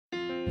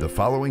The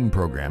following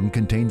program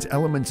contains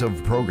elements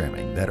of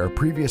programming that are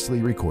previously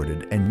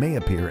recorded and may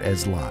appear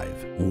as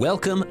live.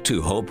 Welcome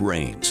to Hope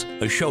Reigns,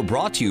 a show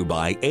brought to you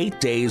by 8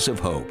 Days of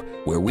Hope,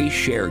 where we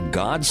share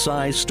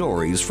God-sized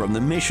stories from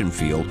the mission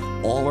field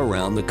all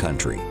around the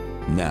country.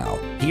 Now,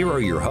 here are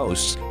your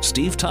hosts,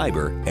 Steve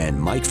Tiber and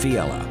Mike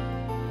Fiella.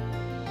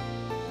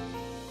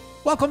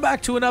 Welcome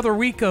back to another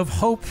week of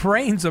Hope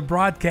Reigns, a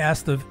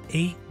broadcast of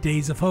 8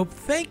 Days of Hope.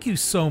 Thank you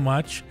so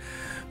much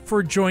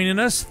for joining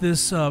us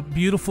this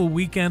beautiful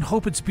weekend.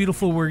 Hope it's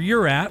beautiful where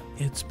you're at.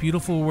 It's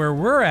beautiful where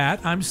we're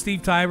at. I'm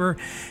Steve Tiber,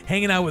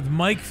 hanging out with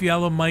Mike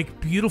Fiella. Mike,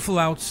 beautiful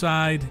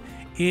outside.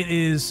 It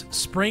is,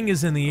 spring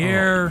is in the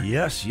air.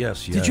 Yes.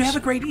 Did you have a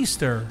great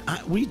Easter?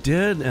 We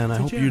did, and I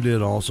hope you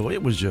did also.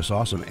 It was just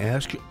awesome.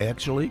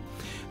 Actually,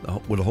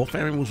 the whole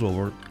family was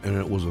over, and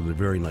it was a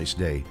very nice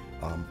day.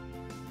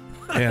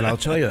 And I'll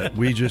tell you,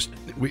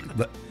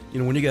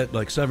 when you got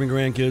like 7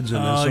 grandkids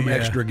and then some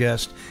extra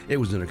guests, it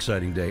was an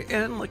exciting day.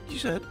 And like you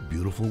said,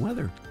 beautiful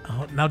weather.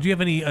 Now, do you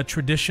have any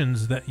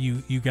traditions that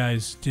you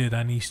guys did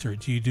on Easter?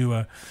 Do you do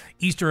a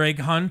Easter egg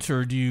hunt,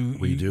 or do you?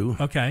 We do.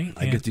 Okay.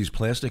 I get these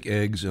plastic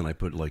eggs, and I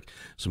put like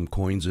some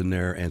coins in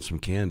there and some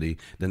candy.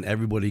 Then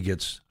everybody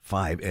gets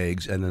 5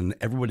 eggs, and then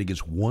everybody gets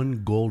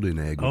 1 golden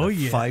egg with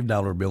a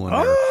 $5 bill in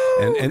there.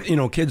 And you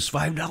know, kids,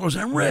 $5,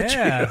 I'm rich.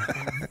 Yeah.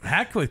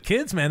 Heck with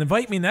kids, man.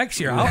 Invite me next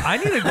year. I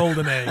need a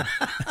golden egg.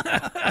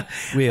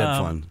 We had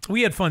fun.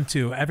 We had fun,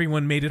 too.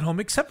 Everyone made it home,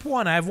 except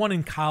one. I have one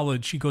in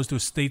college. She goes to a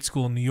state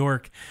school in New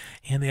York,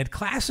 and they had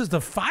classes to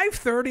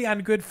 5:30 on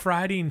Good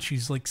Friday, and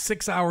she's like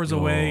 6 hours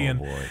away.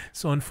 And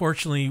so,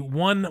 unfortunately,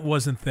 one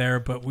wasn't there,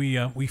 but we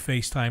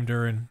FaceTimed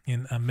her and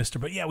missed her.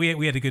 But, yeah,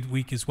 we had a good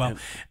week as well. Yeah.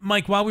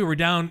 Mike, while we were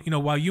down,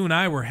 while you and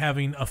I were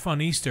having a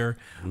fun Easter,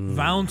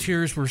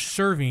 volunteers were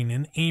serving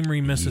in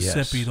Amory,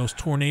 Mississippi. Yes. Those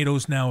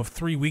tornadoes now of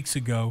 3 weeks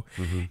ago.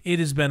 Mm-hmm. It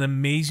has been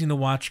amazing to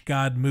watch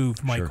God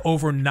move, Mike. Sure.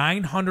 Over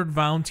 900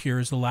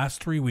 volunteers the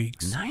last 3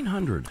 weeks.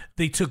 900.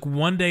 They took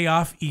one day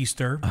off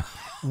Easter.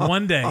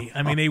 One day.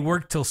 I mean, they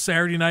worked till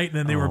Saturday night, and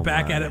then they were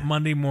back at it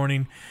Monday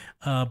morning.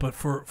 But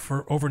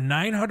for over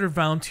 900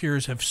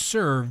 volunteers have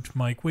served,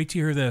 Mike, wait to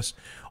hear this,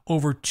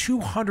 over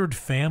 200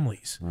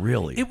 families.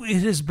 Really?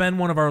 It has been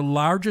one of our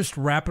largest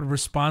rapid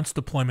response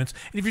deployments.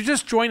 And if you're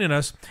just joining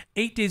us,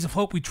 8 Days of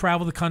Hope, we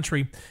travel the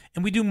country,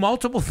 and we do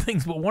multiple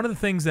things. But one of the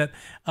things that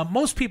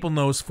most people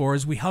know us for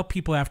is we help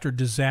people after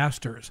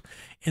disasters.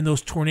 And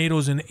those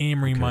tornadoes in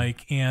Amory,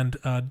 Mike, and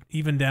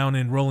even down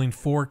in Rolling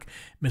Fork,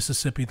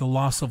 Mississippi, the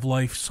loss of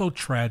life, so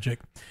tragic.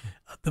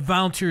 The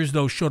volunteers,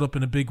 though, showed up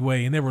in a big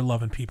way, and they were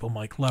loving people,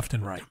 Mike, left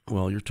and right.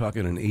 Well, you're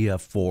talking an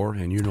EF4,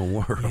 and you know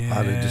more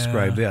how to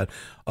describe that,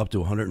 up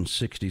to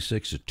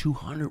 166 to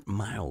 200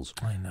 miles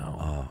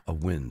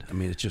of wind. I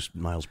mean, it's just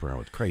miles per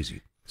hour. It's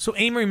crazy. So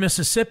Amory,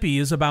 Mississippi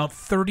is about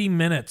 30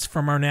 minutes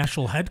from our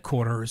national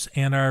headquarters,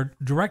 and our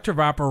director of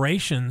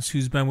operations,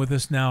 who's been with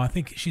us now, I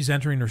think she's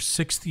entering her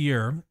 6th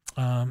year,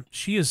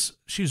 she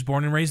was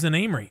born and raised in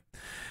Amory.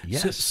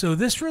 Yes. So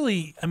this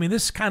really,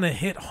 this kind of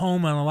hit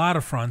home on a lot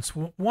of fronts.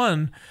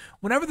 One,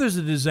 whenever there's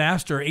a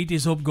disaster, 8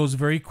 Days Hope goes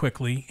very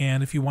quickly.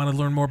 And if you want to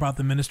learn more about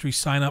the ministry,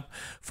 sign up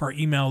for our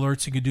email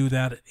alerts. You can do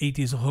that at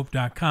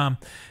 8daysofhope.com.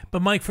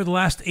 But Mike, for the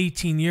last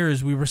 18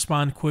 years, we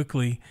respond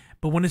quickly.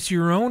 But when it's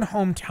your own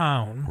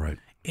hometown, right,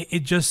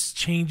 it just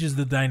changes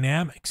the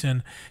dynamics.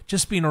 And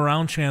just being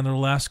around Chandler the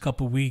last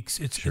couple of weeks,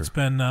 it's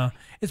been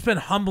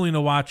humbling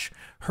to watch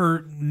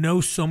her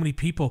know so many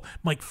people.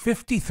 Like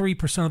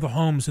 53% of the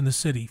homes in the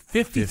city,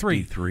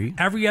 53.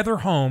 Every other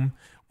home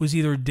was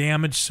either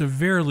damaged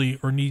severely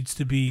or needs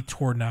to be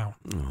torn down.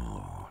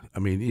 Oh,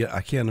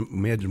 I can't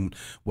imagine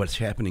what's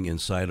happening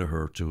inside of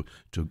her to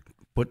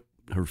put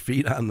her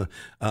feet on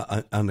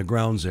the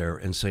grounds there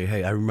and say,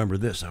 "Hey, I remember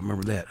this, I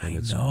remember that," and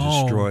it's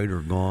destroyed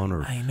or gone,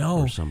 or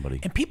or somebody.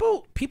 And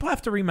people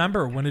have to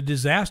remember, when a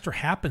disaster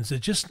happens,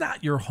 it's just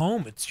not your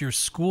home; it's your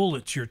school,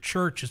 it's your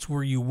church, it's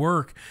where you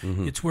work,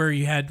 it's where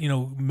you had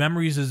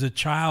memories as a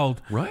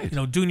child, right?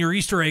 Doing your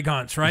Easter egg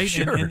hunts, right?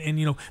 Sure.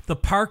 And the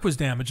park was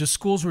damaged, the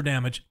schools were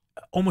damaged.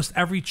 Almost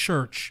every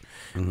church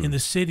in the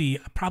city,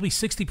 probably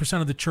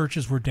 60% of the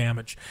churches were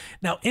damaged.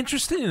 Now,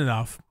 interesting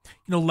enough,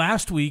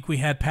 last week we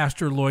had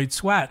Pastor Lloyd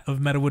Sweat of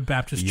Meadowood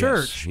Baptist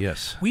Church.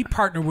 Yes. We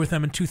partnered with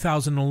them in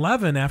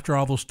 2011 after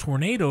all those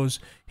tornadoes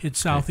hit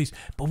Southeast,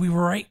 but we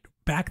were right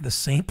back at the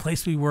same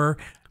place we were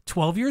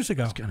 12 years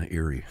ago. It's kind of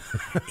eerie.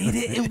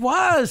 It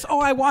was. Oh,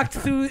 I walked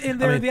through in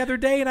there the other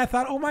day, and I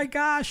thought, oh my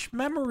gosh,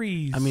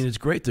 memories. It's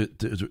great to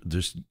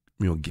just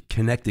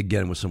connect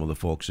again with some of the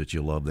folks that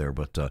you love there,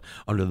 but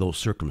under those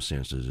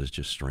circumstances, it's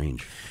just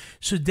strange.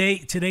 So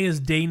today is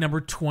day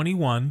number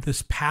 21.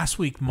 This past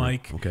week,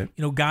 Mike,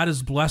 God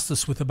has blessed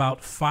us with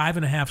about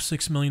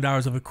 $5.5–6 million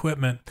of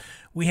equipment.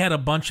 We had a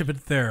bunch of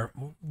it there.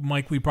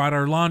 Mike, we brought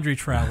our laundry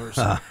trailers.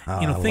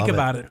 Think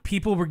about it.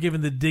 People were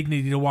given the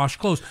dignity to wash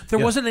clothes. There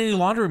wasn't any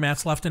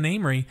laundromats left in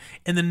Amory,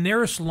 and the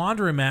nearest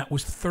laundromat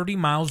was 30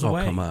 miles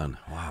away. Oh, come on.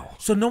 Wow.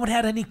 So no one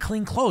had any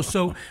clean clothes.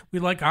 So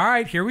we're like, all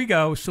right, here we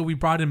go. So we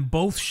brought in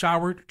both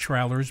shower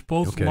trailers,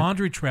 both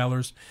laundry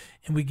trailers,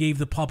 and we gave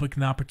the public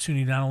an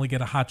opportunity to not only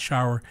get a hot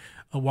shower,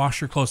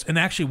 wash your clothes. And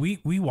actually,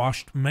 we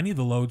washed many of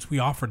the loads. We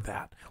offered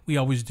that. We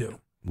always do.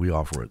 We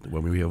offer it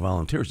when we have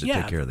volunteers to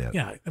take care of that.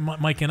 Yeah, and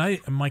Mike and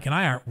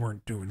I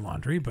weren't doing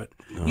laundry, but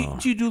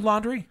do you do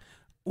laundry?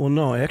 Well,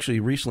 no, actually,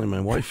 recently my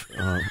wife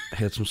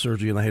had some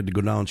surgery, and I had to go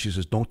down. She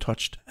says, "Don't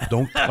touch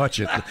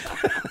it,"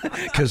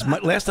 because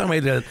last time I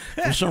did,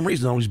 for some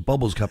reason, all these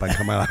bubbles kept on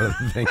coming out of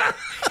the thing.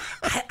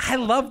 I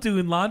love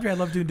doing laundry. I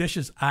love doing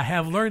dishes. I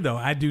have learned, though,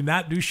 I do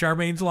not do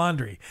Charmaine's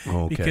laundry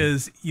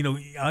because, all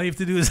you have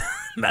to do is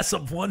mess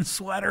up one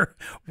sweater,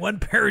 one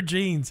pair of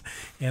jeans,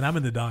 and I'm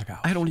in the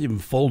doghouse. I don't even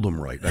fold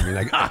them right. I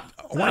mean,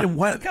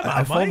 why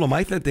I fold them.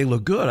 I think they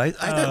look good.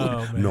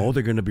 No,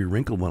 they're going to be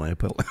wrinkled when I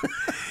put them.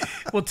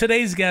 Well,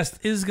 today's guest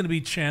is going to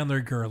be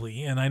Chandler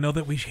Gurley, and I know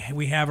that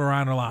we have her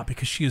on a lot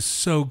because she is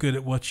so good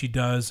at what she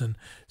does and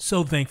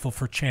so thankful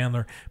for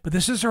Chandler. But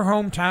this is her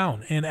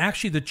hometown, and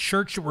actually the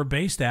church that we're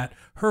based at,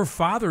 her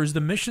father is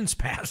the missions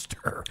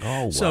pastor.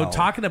 Oh, wow. So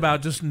talking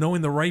about just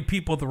knowing the right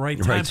people at the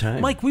right time.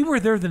 Mike, we were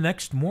there the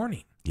next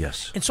morning.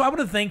 Yes. And so I want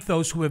to thank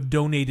those who have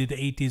donated to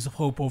 8 Days of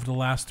Hope over the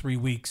last 3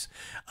 weeks.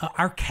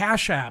 Our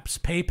Cash Apps,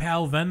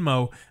 PayPal,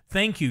 Venmo,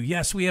 thank you.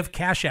 Yes, we have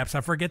Cash Apps.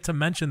 I forget to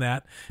mention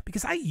that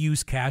because I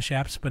use Cash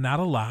Apps, but not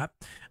a lot.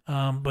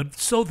 But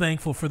so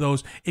thankful for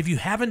those. If you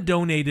haven't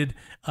donated,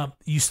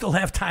 you still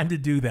have time to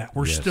do that.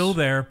 We're still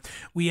there.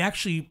 We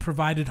actually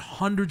provided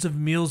hundreds of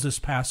meals this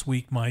past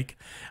week, Mike,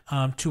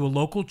 to a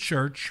local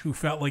church who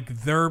felt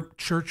like their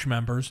church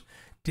members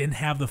didn't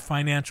have the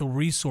financial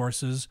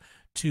resources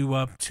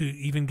to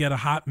even get a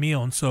hot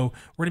meal. And so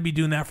we're going to be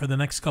doing that for the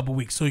next couple of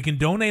weeks. So you can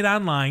donate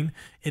online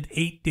at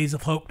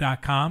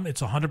 8daysofhope.com. It's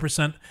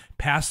 100%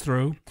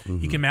 pass-through.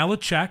 You can mail a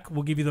check.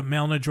 We'll give you the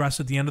mailing address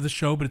at the end of the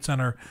show, but it's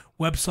on our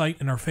website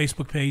and our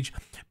Facebook page.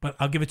 But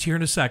I'll give it to you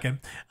in a second.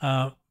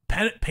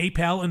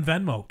 PayPal and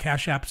Venmo,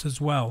 Cash Apps as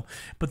well.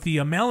 But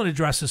the mailing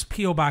address is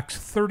P.O. Box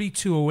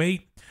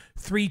 3208,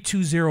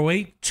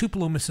 3208,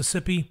 Tupelo,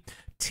 Mississippi,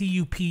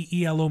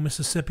 Tupelo,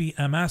 Mississippi,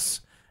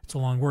 MS. It's a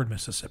long word,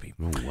 Mississippi.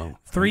 Oh, wow.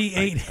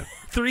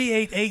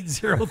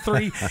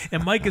 38803.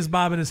 And Mike is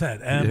bobbing his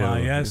head.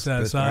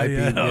 M-I-S-S-I.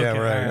 Yeah,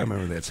 right. I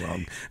remember that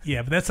song.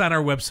 Yeah, but that's on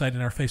our website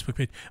and our Facebook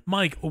page.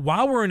 Mike,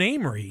 while we're in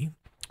Amory,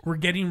 we're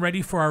getting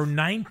ready for our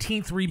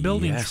 19th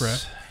rebuilding trip.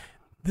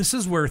 This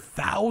is where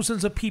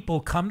thousands of people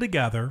come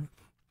together,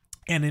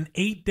 and in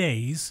 8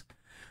 days,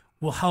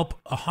 we'll help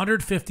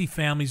 150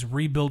 families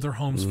rebuild their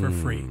homes for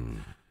free.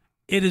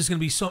 It is going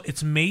to be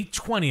it's May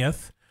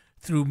 20th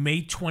through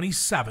May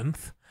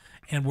 27th.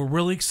 And we're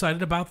really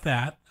excited about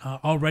that.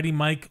 Already,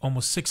 Mike,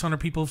 almost 600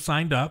 people have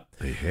signed up.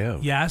 They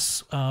have.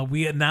 Yes.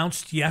 We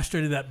announced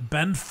yesterday that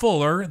Ben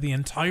Fuller, the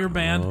entire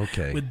band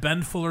with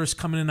Ben Fuller, is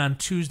coming in on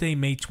Tuesday,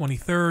 May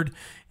 23rd.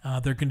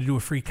 They're going to do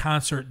a free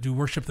concert, do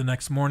worship the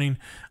next morning.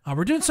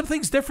 We're doing some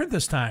things different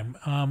this time.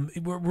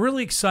 We're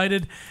really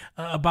excited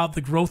about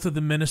the growth of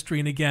the ministry.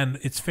 And again,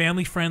 it's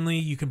family friendly.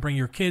 You can bring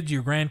your kids,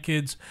 your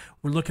grandkids.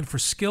 We're looking for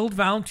skilled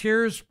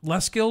volunteers,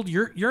 less skilled.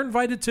 You're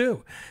invited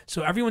too.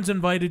 So everyone's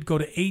invited. Go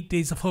to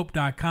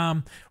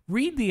 8daysofhope.com.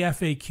 Read the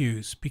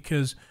FAQs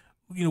because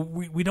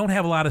we don't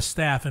have a lot of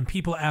staff, and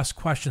people ask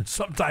questions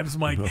sometimes,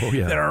 Mike,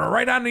 that are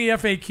right on the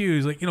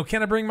FAQs. Like,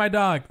 can I bring my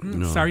dog?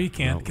 Sorry, you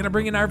can't. Can I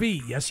bring an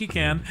RV? Yes, you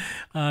can.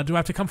 Do I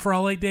have to come for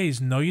all 8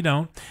 days? No, you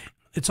don't.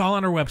 It's all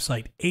on our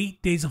website,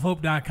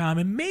 8daysofhope.com.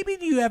 And maybe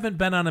you haven't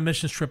been on a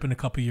missions trip in a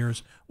couple of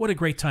years. What a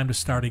great time to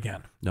start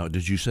again. Now,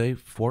 did you say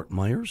Fort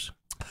Myers?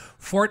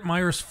 Fort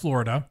Myers,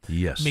 Florida.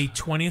 Yes. May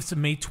 20th to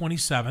May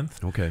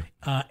 27th. Okay.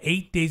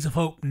 8 Days of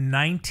Hope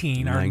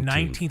 19, our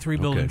 19th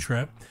rebuilding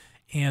trip.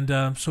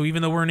 And so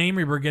even though we're in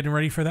Amory, we're getting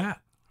ready for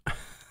that.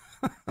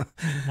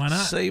 Why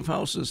not? Safe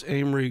houses,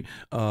 Amory,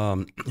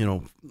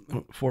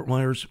 Fort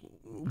Myers.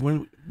 I was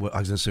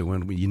going to say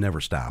when you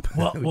never stop.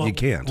 Well, you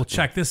can't. Well,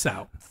 check this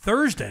out.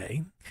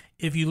 Thursday,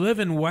 if you live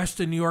in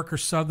Western New York or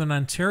Southern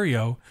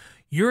Ontario,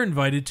 you're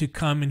invited to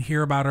come and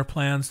hear about our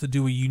plans to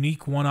do a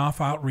unique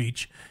one-off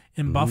outreach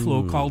in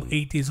Buffalo called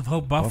 8 Days of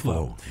Hope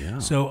Buffalo. Yeah.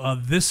 So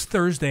this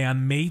Thursday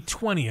on May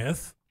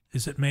 20th,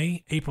 is it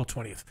May? April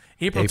 20th.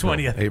 April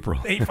 20th. April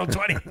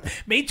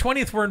 20th. May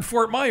 20th, we're in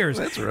Fort Myers.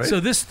 That's right. So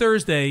this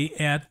Thursday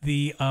at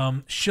the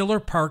Schiller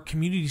Park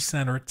Community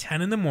Center at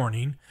 10 in the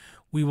morning,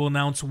 we will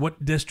announce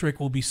what district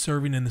will be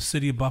serving in the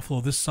city of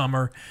Buffalo this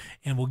summer,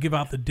 and we'll give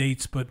out the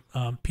dates, but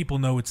people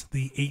know it's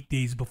the 8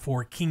 days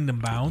before Kingdom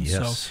Bound. Yes.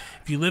 So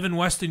if you live in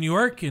Western New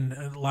York, and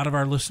a lot of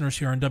our listeners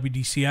here on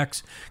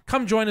WDCX,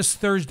 come join us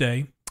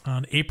Thursday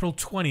on April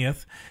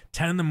 20th,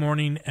 10 in the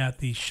morning at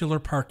the Schiller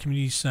Park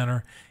Community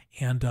Center.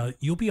 And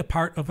you'll be a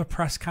part of a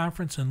press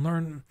conference and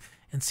learn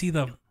and see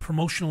the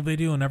promotional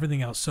video and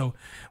everything else. So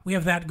we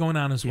have that going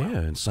on as well. Yeah,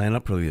 and sign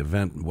up for the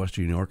event.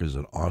 Western New York is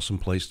an awesome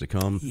place to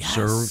come,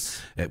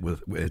 serve,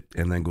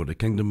 and then go to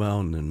Kingdom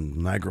Bound, and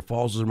Niagara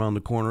Falls is around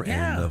the corner,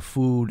 and the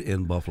food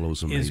in Buffalo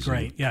is amazing. It's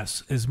great,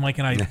 yes. As Mike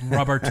and I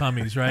rub our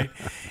tummies, right?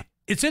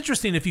 It's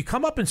interesting. If you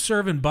come up and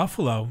serve in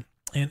Buffalo,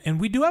 And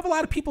we do have a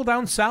lot of people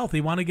down south.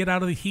 They want to get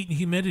out of the heat and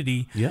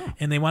humidity. Yeah.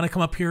 And they want to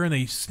come up here and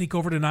they sneak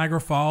over to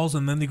Niagara Falls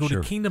and then they go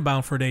to Kingdom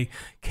Bound for a day.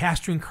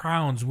 Casting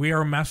Crowns, We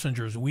Are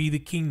Messengers, We the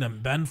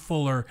Kingdom, Ben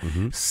Fuller,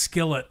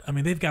 Skillet. I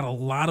mean, they've got a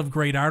lot of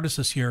great artists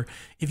this year.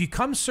 If you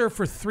come serve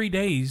for 3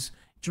 days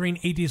during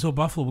 8 Days of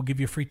Buffalo, we'll give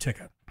you a free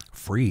ticket.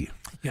 Free.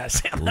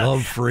 Yes.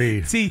 Love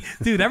free. See,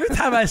 dude, every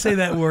time I say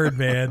that word,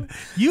 man,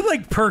 you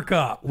like perk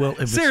up. Well,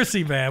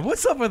 seriously, man,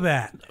 what's up with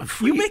that?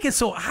 Free. You make it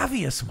so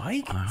obvious,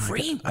 Mike.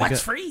 Free?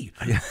 What's free?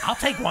 I'll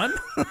take one.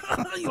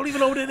 You don't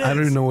even know what it is. I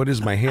don't even know what it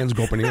is. My hands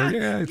go up in the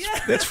air.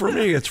 That's for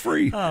me. It's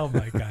free. Oh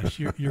my gosh,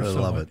 you're I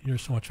love it. You're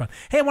so much fun.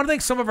 Hey, I want to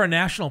thank some of our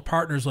national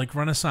partners like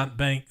Renaissance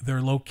Bank.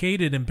 They're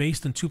located and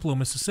based in Tupelo,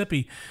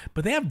 Mississippi,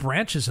 but they have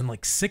branches in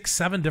like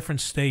 6-7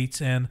 different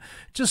states, and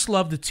just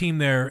love the team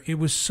there. It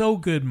was so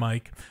good,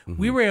 Mike.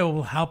 We were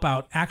able to help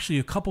out actually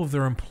a couple of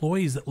their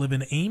employees that live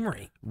in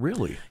Amory.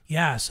 Really?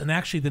 Yes, and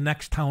actually the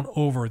next town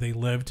over they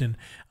lived, and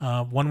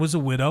one was a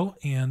widow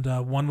and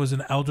one was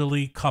an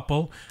elderly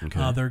couple.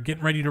 Okay. They're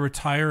getting ready to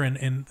retire,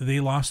 and they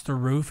lost their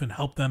roof, and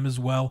helped them as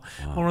well.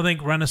 Wow. I want to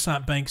thank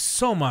Renaissance Bank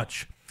so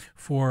much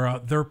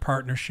for their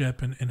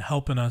partnership and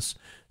helping us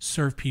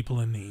serve people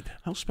in need.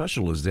 How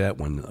special is that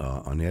when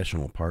a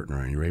national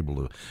partner and you're able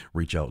to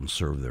reach out and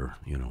serve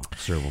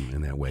them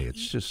in that way?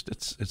 It's just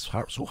it's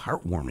so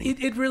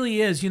heartwarming. It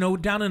really is.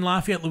 Down in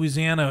Lafayette,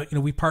 Louisiana,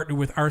 we partnered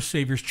with Our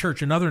Savior's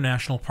Church, another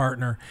national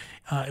partner.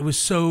 It was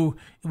so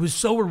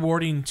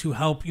rewarding to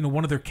help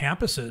one of their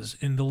campuses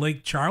in the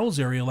Lake Charles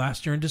area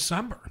last year in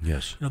December.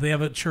 Yes. They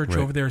have a church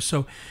over there.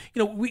 So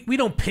we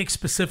don't pick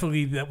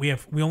specifically that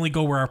we only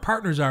go where our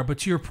partners are. But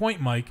to your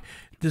point, Mike,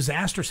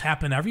 disasters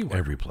happen everywhere.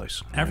 Every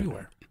place. Right?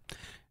 Everywhere.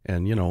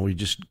 And, we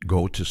just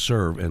go to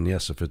serve. And,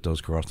 yes, if it does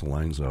cross the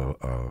lines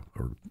or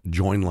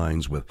join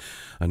lines with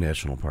a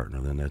national partner,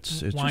 then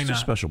it's just a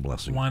special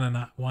blessing. Why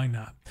not? Why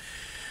not?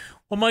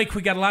 Well, Mike,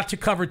 we got a lot to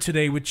cover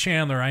today with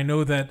Chandler. I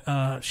know that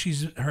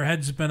her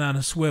head's been on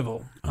a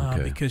swivel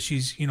because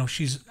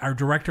she's our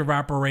director of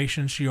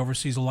operations. She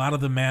oversees a lot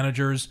of the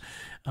managers.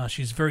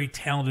 She's very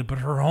talented, but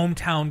her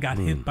hometown got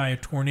hit by a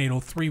tornado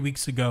 3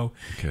 weeks ago.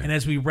 Okay. And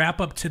as we wrap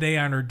up today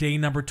on her day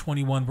number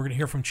 21, we're going to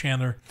hear from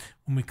Chandler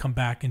when we come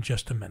back in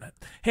just a minute.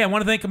 Hey, I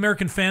want to thank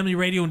American Family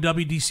Radio and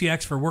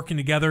WDCX for working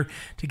together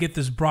to get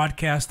this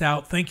broadcast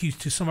out. Thank you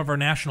to some of our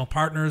national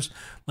partners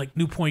like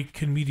New Point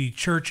Community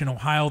Church in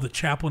Ohio, the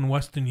Chapel in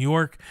Weston, New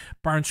York,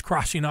 Barnes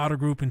Crossing Auto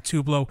Group in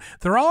Tupelo.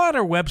 They're all on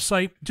our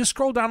website. Just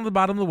scroll down to the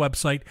bottom of the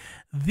website.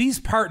 These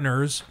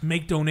partners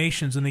make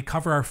donations and they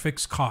cover our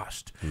fixed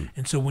cost.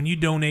 And so when you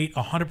donate,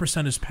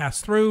 100% is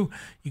passed through.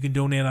 You can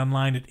donate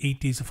online at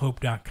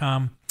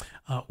 8daysofhope.com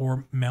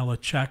or mail a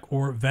check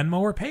or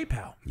Venmo or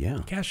PayPal. Yeah.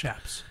 Cash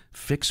apps.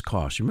 Fixed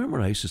costs. You remember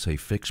when I used to say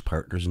fixed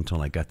partners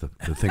until I got the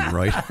thing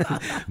right?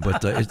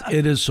 But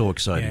it is so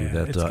exciting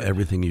that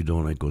everything you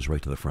donate goes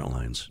right to the front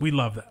lines. We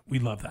love that. We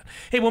love that.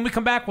 Hey, when we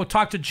come back, we'll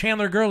talk to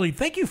Chandler Gurley.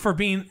 Thank you for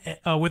being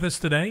with us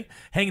today,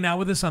 hanging out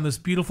with us on this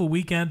beautiful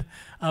weekend.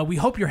 We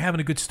hope you're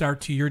having a good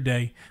start to your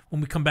day.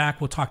 When we come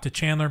back, we'll talk to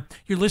Chandler.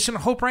 You're listening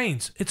to Hope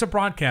Reigns. It's a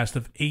broadcast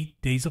of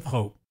 8 Days of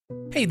Hope.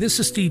 Hey, this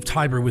is Steve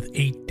Tiber with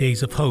 8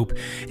 Days of Hope.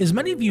 As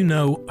many of you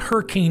know,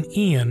 Hurricane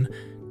Ian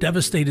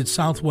devastated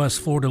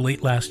southwest Florida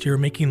late last year,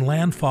 making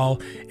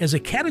landfall as a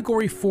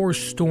Category 4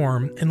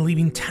 storm and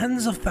leaving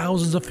tens of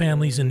thousands of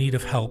families in need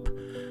of help.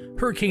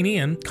 Hurricane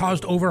Ian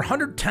caused over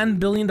 $110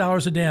 billion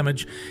of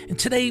damage, and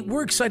today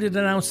we're excited to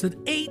announce that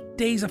 8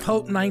 Days of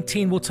Hope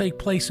 19 will take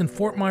place in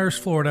Fort Myers,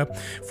 Florida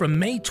from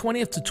May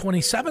 20th to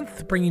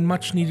 27th, bringing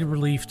much-needed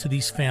relief to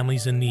these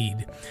families in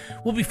need.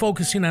 We'll be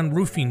focusing on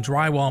roofing,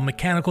 drywall,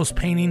 mechanicals,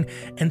 painting,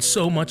 and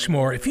so much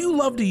more. If you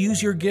love to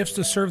use your gifts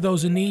to serve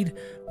those in need,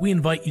 we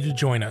invite you to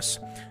join us.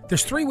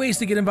 There's 3 ways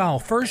to get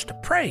involved. First,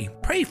 pray.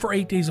 Pray for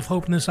 8 Days of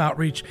Hope in this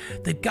outreach,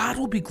 that God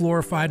will be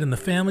glorified and the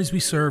families we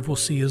serve will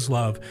see His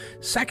love.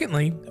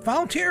 Secondly,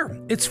 volunteer.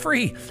 It's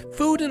free.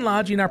 Food and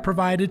lodging are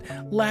provided.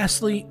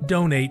 Lastly,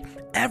 donate.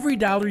 Every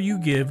dollar you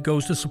give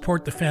goes to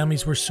support the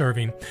families we're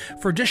serving.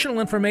 For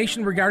additional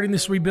information regarding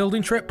this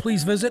rebuilding trip,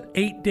 please visit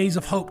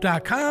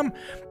 8daysofhope.com.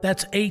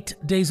 That's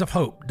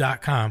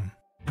 8daysofhope.com.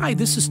 Hi,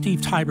 this is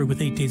Steve Tiber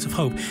with 8 Days of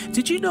Hope.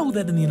 Did you know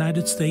that in the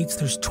United States,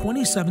 there's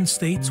 27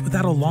 states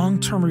without a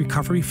long-term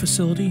recovery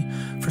facility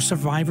for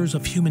survivors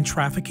of human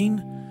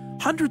trafficking?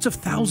 Hundreds of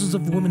thousands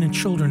of women and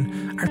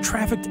children are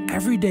trafficked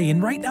every day,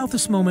 and right now at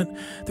this moment,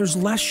 there's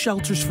less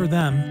shelters for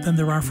them than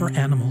there are for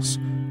animals.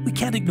 We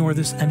can't ignore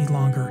this any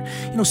longer.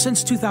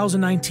 Since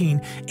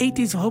 2019, 8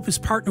 Days of Hope has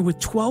partnered with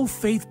 12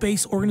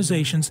 faith-based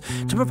organizations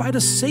to provide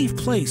a safe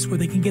place where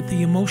they can get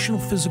the emotional,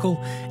 physical,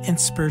 and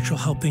spiritual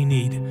help they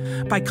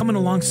need. By coming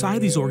alongside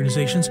these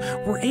organizations,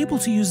 we're able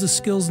to use the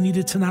skills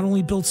needed to not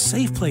only build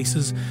safe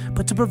places,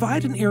 but to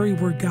provide an area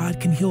where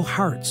God can heal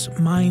hearts,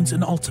 minds,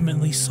 and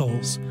ultimately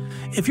souls.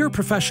 If you're a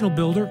professional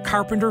builder,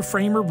 carpenter,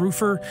 framer,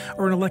 roofer,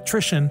 or an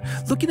electrician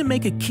looking to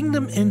make a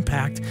kingdom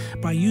impact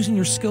by using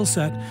your skill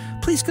set,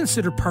 please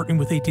consider partnering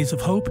with 8 Days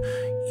of Hope.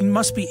 You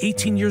must be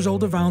 18 years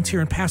old to volunteer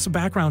and pass a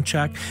background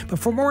check. But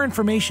for more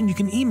information, you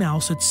can email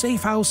us at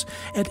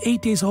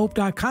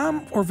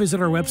safehouse@8daysofhope.com or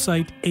visit our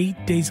website,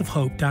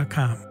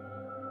 8daysofhope.com.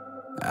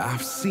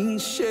 I've seen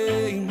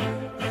shame,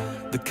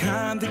 the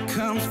kind that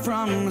comes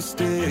from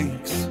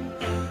mistakes,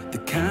 the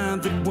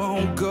kind that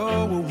won't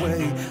go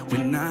away.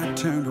 When I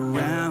turned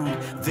around,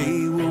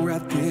 they were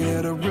right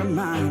there to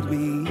remind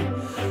me.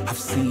 I've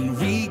seen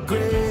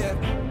regret,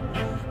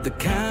 the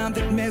kind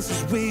that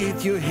messes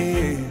with your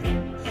head,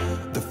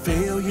 the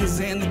failures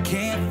and the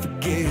can't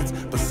forget.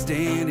 But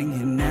standing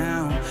here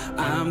now,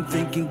 I'm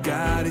thinking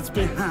God is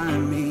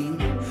behind me.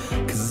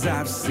 'Cause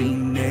I've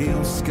seen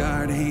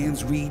nail-scarred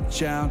hands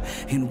reach out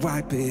and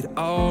wipe it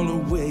all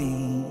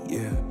away,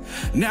 yeah.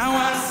 Now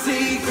I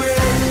see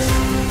grace,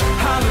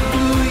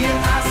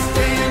 hallelujah, I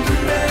stand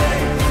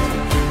amazed.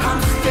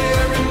 I'm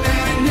staring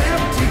at an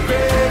empty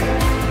grave,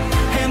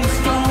 and the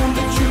stone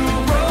that you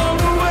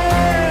rolled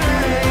away,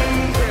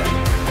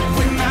 yeah.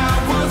 When I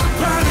was a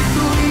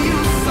prodigal, you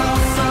saw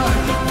son.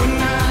 When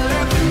I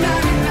left the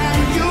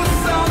 99, you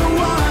saw the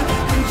one.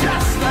 And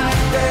just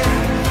like that,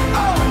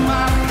 all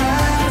my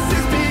past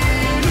has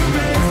been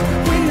erased.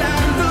 When I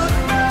look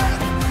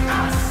back, I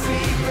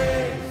see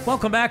grace.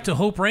 Welcome back to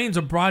Hope Reigns,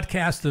 a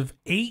broadcast of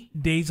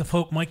 8 Days of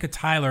Hope. Micah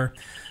Tyler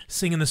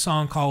singing the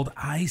song called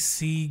I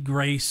See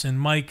Grace. And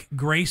Mike,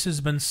 grace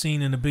has been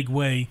seen in a big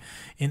way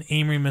in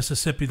Amory,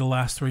 Mississippi the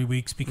last 3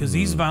 weeks because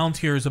these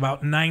volunteers,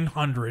 about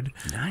 900,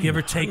 give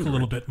or take a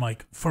little bit,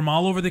 Mike, from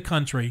all over the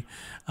country,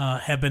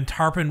 have been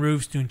tarping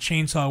roofs, doing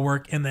chainsaw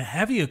work, and the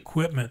heavy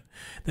equipment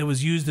that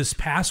was used this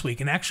past week,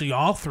 and actually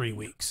all 3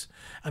 weeks.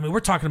 I mean, we're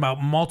talking about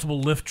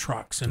multiple lift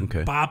trucks and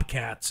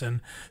bobcats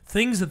and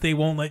things that they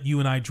won't let you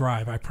and I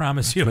drive, I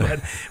promise you.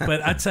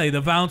 But I tell you,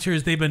 the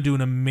volunteers, they've been doing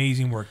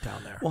amazing work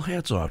down there. Well,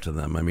 hats off to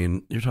them. I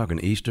mean, you're talking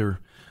Easter.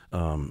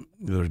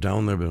 They're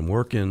down there, been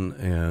working,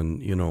 and,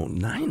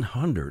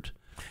 900.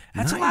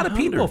 That's a lot of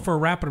people for a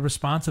rapid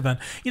response event.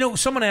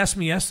 Someone asked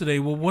me yesterday,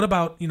 well, what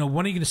about, when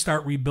are you going to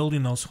start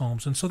rebuilding those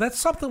homes? And so that's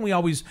something we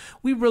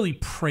really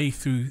pray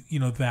through,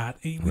 that.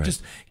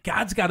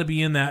 God's got to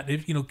be in that.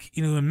 If,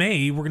 in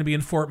May, we're going to be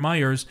in Fort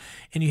Myers,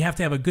 and you have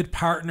to have a good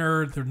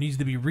partner. There needs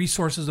to be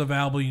resources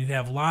available. You need to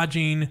have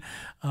lodging.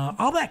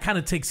 All that kind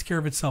of takes care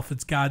of itself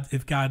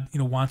if God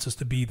wants us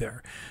to be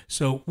there.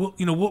 So, we're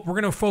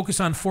going to focus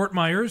on Fort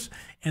Myers,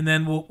 and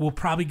then we'll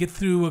probably get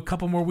through a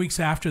couple more weeks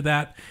after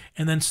that,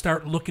 and then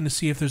start looking to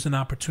see if there's an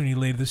opportunity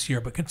later this year.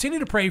 But continue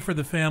to pray for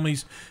the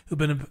families who've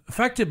been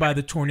affected by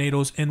the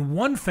tornadoes. And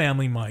one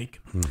family,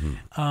 Mike,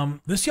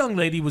 this young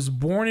lady was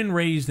born and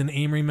raised in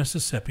Amory,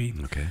 Mississippi.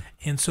 Okay.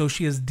 And so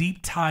she has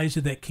deep ties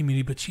to that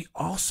community, but she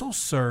also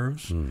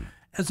serves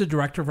as the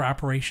director of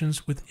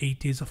operations with 8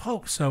 Days of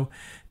Hope. So,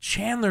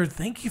 Chandler,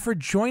 thank you for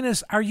joining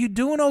us. Are you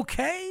doing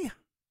okay?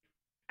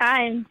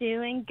 I am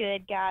doing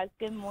good, guys.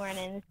 Good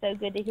morning. It's so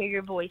good to hear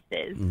your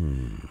voices.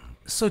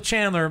 So,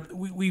 Chandler,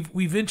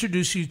 we've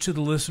introduced you to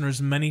the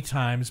listeners many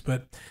times,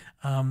 but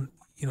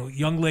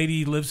young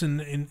lady lives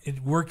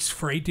it works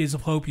for 8 Days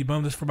of Hope. You've been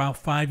with us for about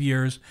 5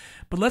 years,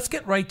 but let's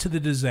get right to the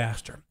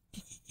disaster.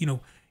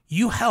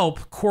 You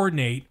help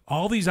coordinate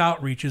all these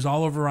outreaches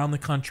all over around the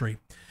country,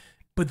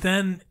 but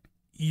then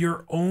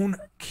your own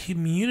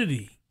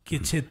community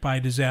gets hit by a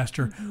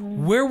disaster.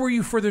 Where were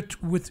you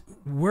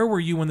where were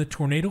you when the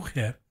tornado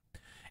hit,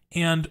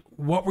 and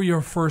what were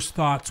your first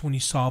thoughts when you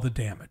saw the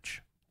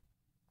damage?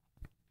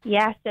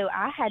 Yeah, so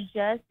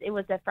it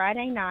was a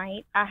Friday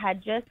night. I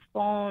had just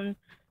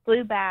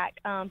flew back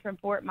from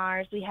Fort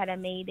Myers. We had a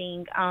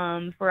meeting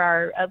for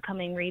our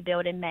upcoming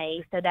rebuild in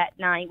May. So that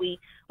night we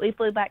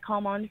flew back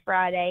home on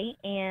Friday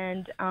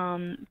and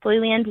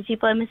flew into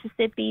Tupelo,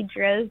 Mississippi,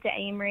 drove to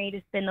Amory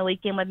to spend the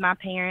weekend with my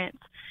parents.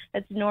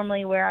 That's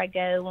normally where I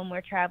go when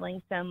we're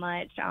traveling so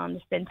much, to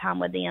spend time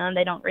with them.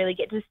 They don't really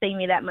get to see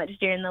me that much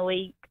during the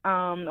week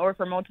or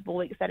for multiple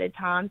weeks at a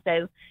time.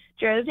 So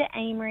drove to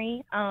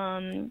Amory,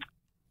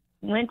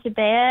 went to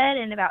bed,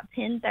 and about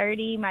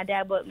 10:30, my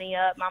dad woke me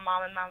up,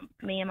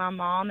 me and my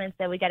mom, and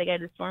said, we got to go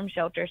to the storm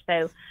shelter.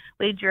 So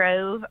we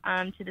drove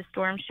to the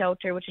storm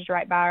shelter, which is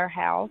right by our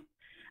house,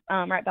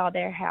 right by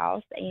their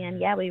house. And,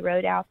 yeah, we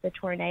rode out the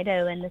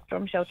tornado in the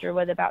storm shelter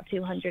with about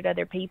 200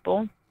 other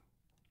people.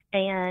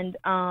 And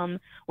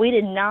we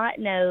did not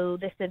know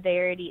the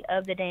severity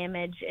of the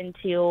damage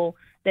until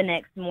the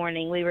next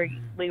morning.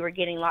 We were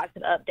getting lots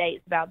of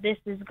updates about this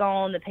is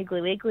gone, the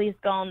Piggly Wiggly is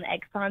gone, the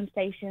Exxon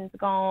station's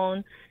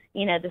gone,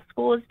 the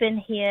school's been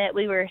hit.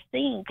 We were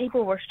seeing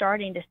people were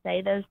starting to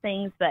say those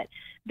things, but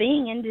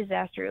being in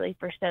disaster relief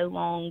for so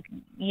long,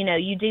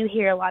 you do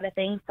hear a lot of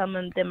things. Some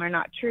of them are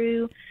not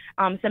true.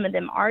 Some of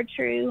them are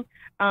true.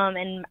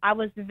 And I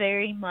was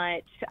very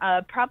much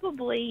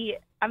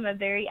I'm a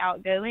very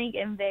outgoing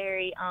and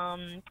very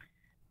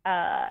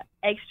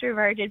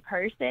extroverted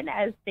person,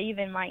 as Steve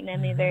and Mike know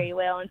me very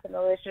well, and some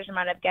of the listeners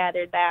might have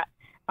gathered that.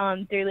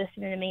 through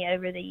listening to me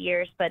over the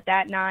years. But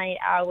that night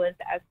I was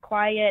as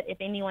quiet. If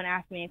anyone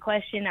asked me a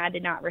question, I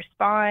did not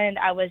respond.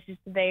 I was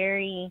just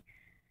very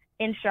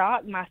in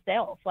shock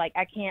myself. Like,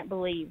 I can't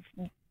believe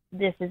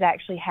this is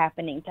actually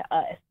happening to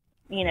us.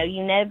 You know,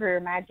 you never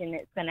imagine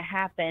it's going to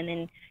happen,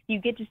 and you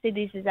get to see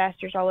these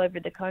disasters all over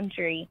the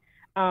country,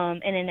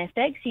 and it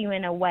affects you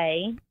in a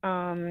way,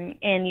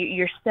 and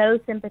you're so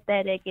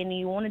sympathetic, and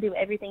you want to do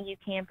everything you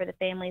can for the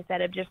families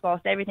that have just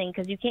lost everything,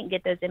 because you can't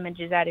get those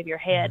images out of your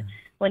head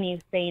when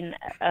you've seen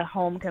a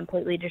home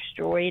completely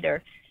destroyed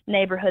or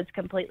neighborhoods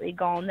completely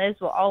gone. Those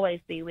will always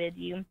be with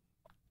you.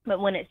 But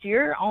when it's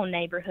your own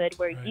neighborhood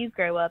where you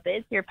grow up,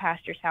 it's your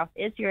pastor's house,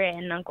 it's your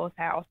aunt and uncle's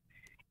house,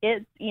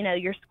 it's, you know,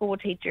 your school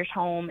teacher's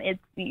home, it's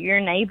your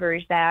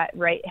neighbors that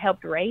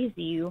helped raise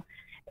you.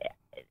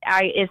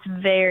 It's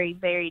very,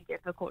 very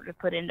difficult to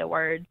put into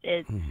words.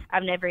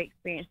 I've never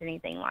experienced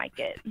anything like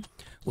it.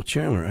 Well,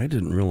 Chandler, I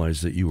didn't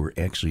realize that you were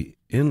actually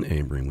in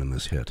Amory when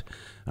this hit.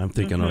 I'm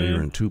thinking, oh,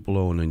 you're in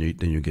Tupelo, and then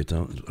you get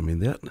down. I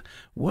mean,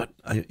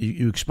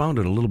 you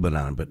expounded a little bit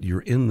on, but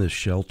you're in this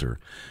shelter.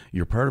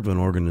 You're part of an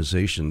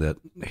organization that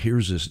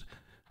hears this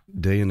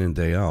day in and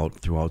day out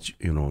throughout,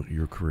 you know,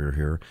 your career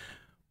here.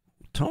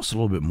 Tell us a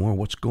little bit more.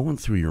 What's going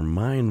through your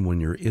mind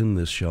when you're in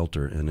this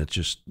shelter and it's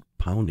just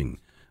pounding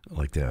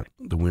like that,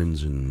 the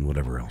winds and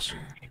whatever else?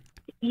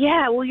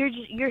 Yeah, well,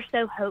 you're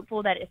so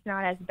hopeful that it's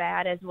not as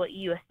bad as what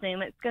you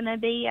assume it's going to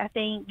be. I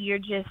think you're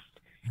just,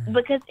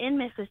 because in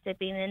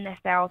Mississippi and in the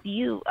South,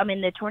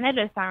 the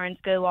tornado sirens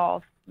go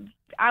off,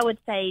 I would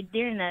say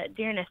during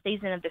a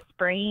season of the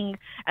spring.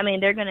 I mean,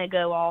 they're going to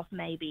go off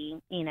maybe,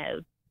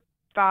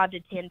 5 to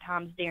 10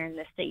 times during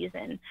the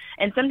season.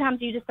 And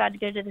sometimes you decide to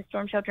go to the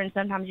storm shelter, and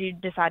sometimes you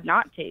decide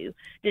not to,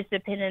 just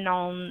depending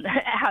on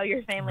how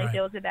your family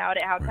feels about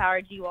it, how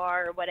tired you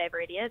are, or whatever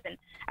it is. And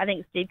I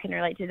think Steve can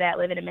relate to that,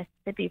 living in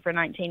Mississippi for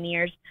 19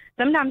 years.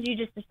 Sometimes you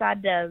just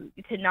decide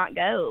to not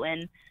go.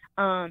 And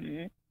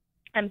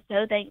I'm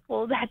so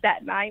thankful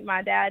that night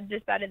my dad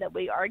decided that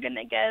we are going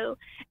to go.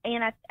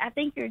 And I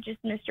think you're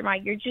just, Mr.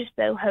 Mike, you're just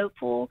so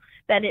hopeful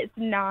that it's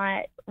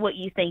not what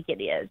you think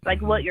it is.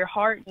 Like what your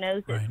heart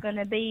knows it's going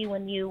to be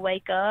when you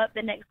wake up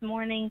the next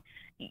morning.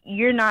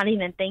 You're not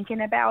even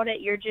thinking about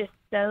it. You're just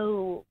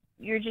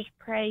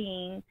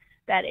praying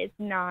that it's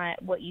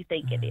not what you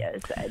think it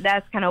is.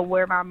 That's kind of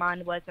where my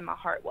mind was and my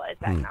heart was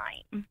that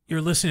night.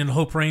 You're listening to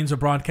Hope Reigns, a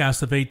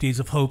broadcast of 8 Days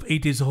of Hope.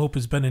 8 Days of Hope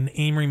has been in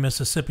Amory,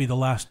 Mississippi the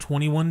last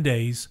 21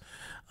 days,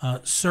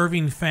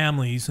 serving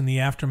families in the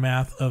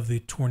aftermath of the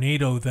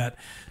tornado that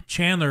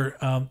Chandler,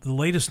 the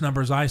latest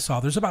numbers I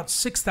saw, there's about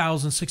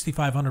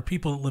 6,500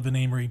 people that live in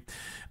Amory,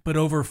 but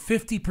over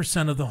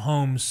 50% of the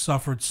homes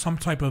suffered some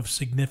type of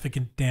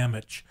significant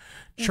damage.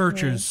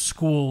 Churches,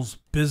 schools,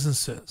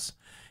 businesses.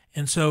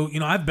 And so,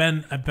 I've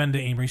been to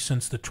Amory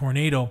since the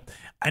tornado.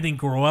 I didn't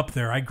grow up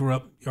there. I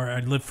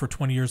lived for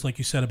 20 years, like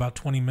you said, about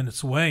 20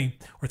 minutes away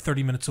or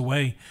 30 minutes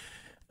away.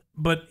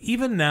 But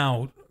even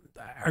now,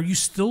 are you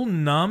still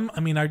numb?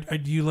 I mean,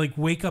 do you like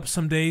wake up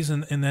some days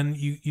and then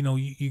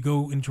you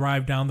go and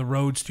drive down the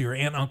roads to your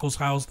aunt and uncle's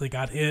house, they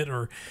got hit,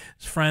 or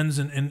friends,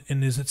 and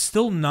is it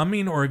still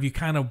numbing, or have you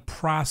kind of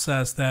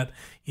processed that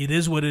it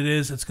is what it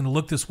is, it's going to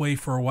look this way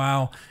for a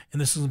while, and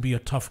this is going to be a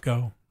tough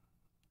go?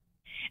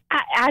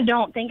 I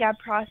don't think I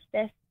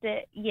processed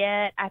it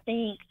yet. I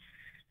think,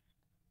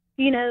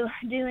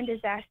 doing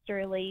disaster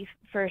relief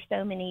for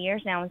so many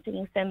years now and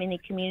seeing so many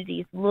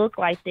communities look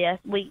like this,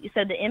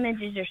 so the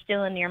images are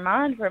still in your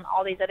mind from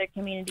all these other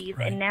communities,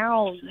 and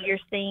now you're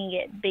seeing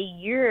it be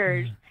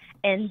yours,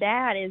 and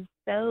that is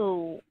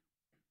so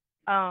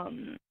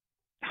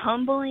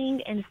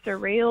humbling and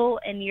surreal,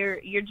 and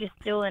you're just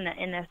still in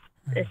a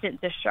sense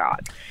of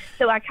shock.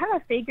 So I kind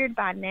of figured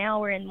by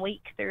now we're in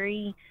week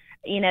 3.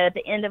 At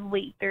the end of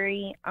week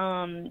 3,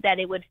 that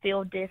it would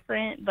feel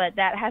different, but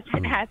that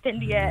hasn't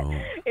happened yet.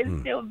 No.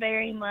 It's still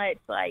very much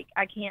like,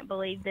 I can't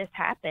believe this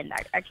happened.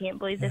 I can't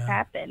believe this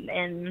happened.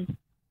 And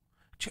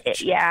it's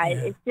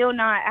still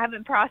not, I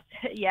haven't processed,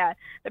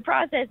 the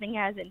processing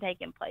hasn't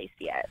taken place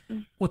yet.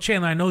 Well,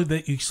 Chandler, I know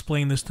that you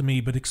explained this to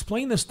me, but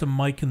explain this to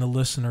Mike and the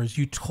listeners.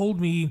 You told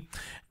me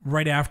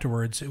right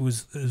afterwards, it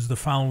was the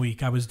following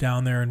week, I was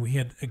down there, and we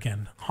had,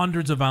 again,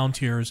 hundreds of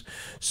volunteers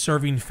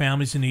serving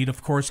families in need,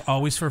 of course,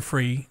 always for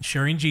free,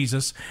 sharing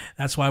Jesus.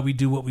 That's why we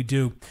do what we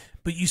do.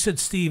 But you said,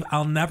 Steve,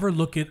 I'll never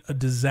look at a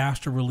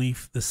disaster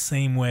relief the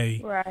same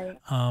way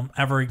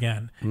ever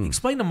again.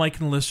 Explain to Mike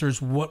and the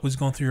listeners what was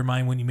going through your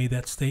mind when you made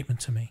that statement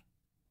to me.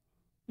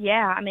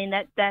 Yeah, I mean,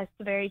 that's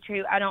very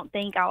true. I don't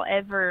think I'll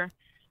ever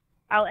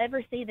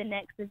see the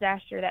next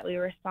disaster that we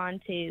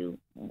respond to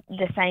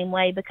the same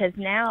way, because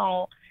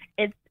now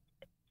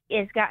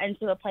it's gotten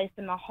to a place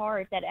in my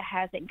heart that it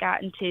hasn't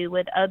gotten to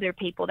with other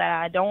people that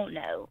I don't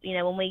know.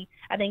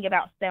 I think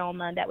about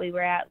Selma that we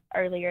were at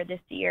earlier this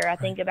year. I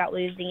think about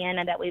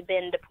Louisiana that we've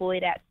been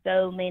deployed at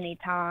so many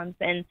times,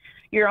 and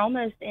you're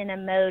almost in a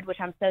mode, which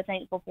I'm so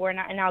thankful for.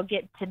 And I'll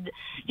get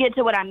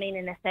to what I mean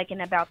in a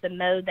second about the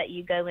mode that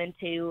you go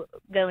into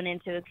going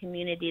into a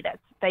community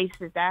that's faced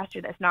disaster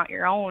that's not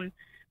your own.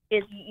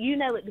 is you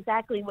know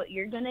exactly what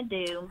you're going to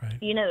do. Right.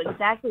 You know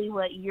exactly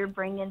what you're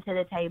bringing to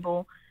the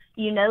table.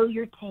 You know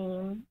your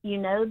team. You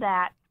know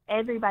that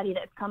everybody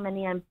that's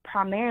coming in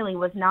primarily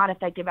was not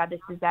affected by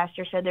this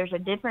disaster. So there's a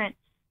different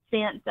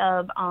sense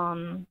of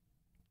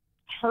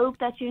hope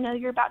that you know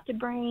you're about to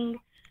bring,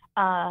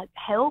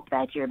 help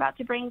that you're about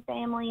to bring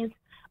families.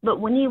 But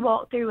when you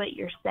walk through it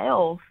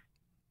yourself,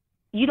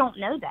 you don't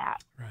know that.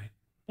 Right.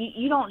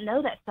 You don't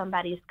know that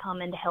somebody's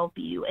coming to help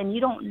you, and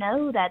you don't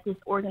know that this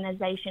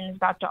organization is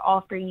about to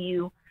offer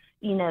you,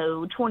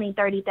 $20,000,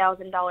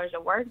 $30,000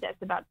 of work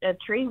that's about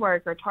tree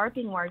work or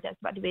tarping work that's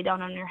about to be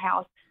done on your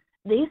house.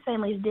 These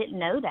families didn't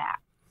know that.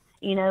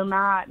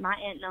 My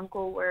aunt and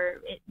uncle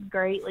were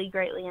greatly,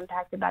 greatly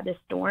impacted by this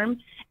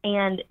storm,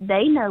 and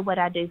they know what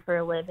I do for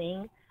a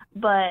living,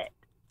 but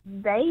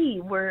they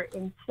were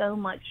in so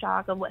much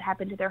shock of what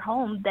happened to their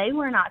home. They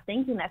were not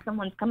thinking that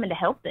someone's coming to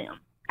help them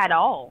at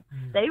all.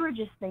 They were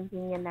just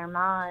thinking in their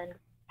mind,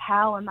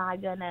 how am I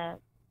going to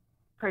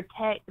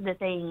protect the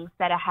things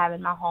that I have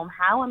in my home?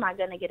 How am I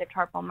going to get a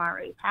tarp on my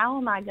roof? How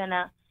am I going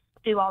to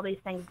do all these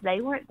things?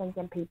 They weren't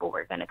thinking people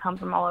were going to come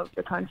from all over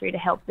the country to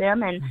help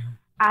them. And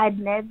I'd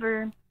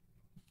never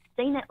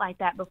seen it like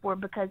that before,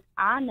 because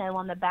I know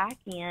on the back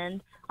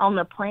end, on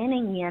the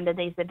planning end of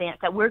these events,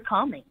 that we're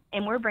coming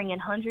and we're bringing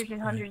hundreds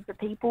and hundreds of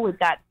people. We've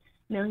got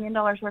 $1 million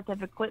worth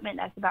of equipment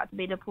that's about to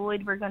be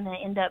deployed. We're going to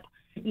end up,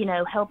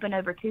 helping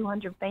over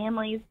 200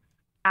 families.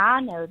 I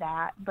know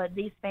that, but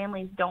these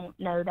families don't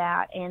know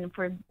that. And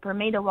for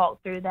me to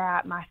walk through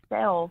that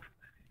myself,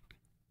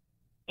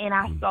 and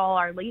I saw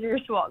our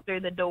leaders walk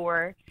through the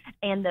door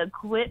and the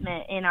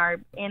equipment in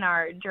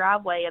our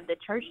driveway of the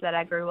church that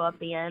I grew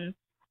up in,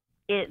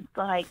 it's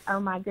like, oh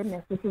my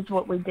goodness, this is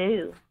what we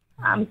do.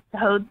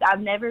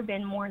 I've never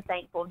been more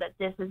thankful that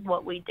this is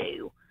what we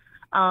do.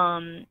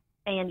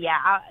 And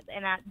yeah,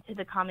 to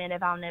the comment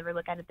of I'll never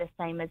look at it the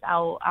same as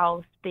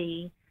I'll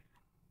be.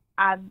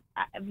 I've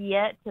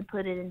yet to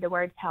put it into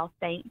words how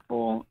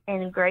thankful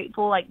and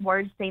grateful. Like,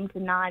 words seem to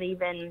not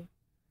even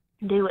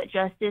do it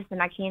justice, and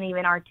I can't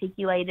even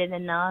articulate it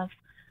enough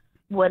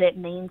what it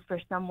means for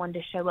someone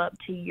to show up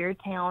to your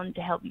town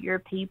to help your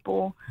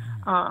people,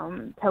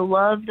 to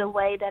love the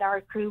way that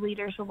our crew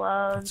leaders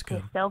love,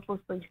 to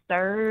selflessly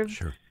serve.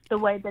 Sure. The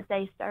way that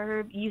they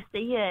serve. You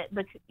see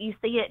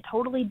it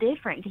totally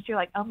different, because you're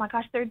like, oh my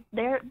gosh,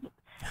 they're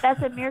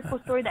that's a miracle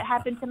story that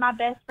happened to my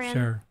best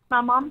friend,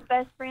 my mom's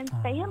best friend's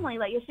family.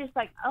 Like, it's just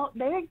like, oh,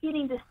 they're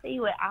getting to see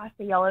what I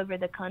see all over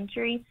the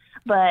country.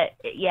 But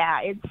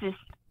yeah,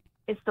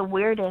 it's the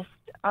weirdest,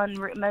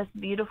 most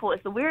beautiful.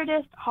 It's the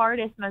weirdest,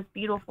 hardest, most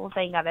beautiful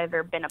thing I've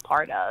ever been a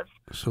part of.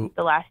 So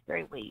the last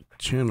 3 weeks.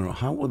 Chandler,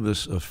 how will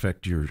this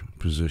affect your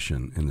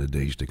position in the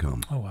days to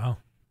come? Oh wow.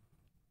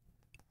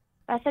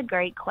 That's a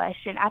great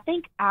question. I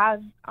think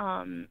I've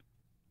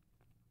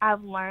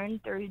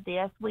learned through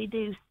this, we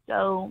do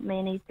so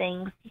many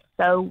things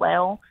so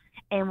well.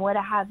 And what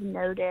I have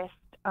noticed,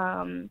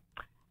 that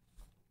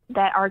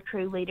our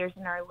crew leaders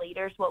and our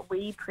leaders, what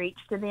we preach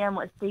to them,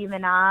 what Steve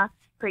and I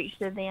preach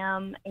to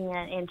them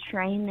and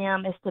train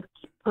them, is to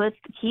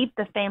keep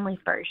the family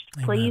first.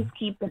 Amen. Please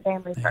keep the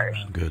family first.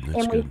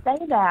 And we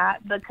say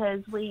that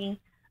because we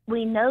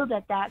know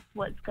that that's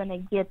what's going to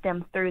get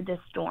them through this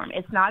storm.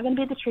 It's not going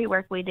to be the tree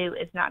work we do.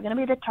 It's not going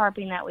to be the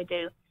tarping that we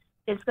do.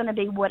 It's going to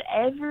be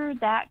whatever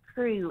that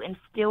crew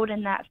instilled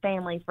in that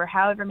family for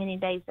however many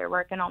days they're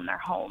working on their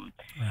home.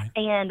 Right.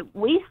 And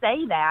we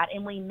say that,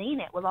 and we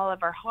mean it with all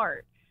of our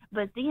heart.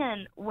 But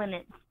then when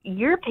it's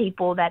your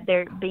people that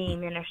they're being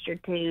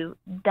ministered to,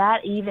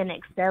 that even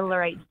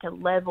accelerates to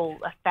level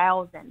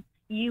 1,000.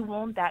 You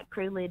want that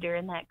crew leader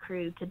and that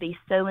crew to be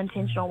so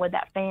intentional with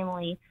that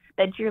family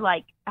that you're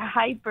like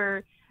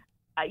hyper.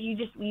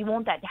 You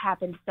want that to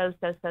happen so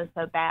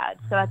bad.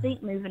 So I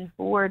think moving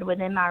forward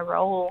within my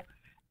role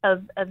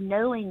of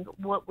knowing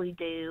what we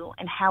do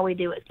and how we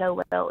do it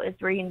so well is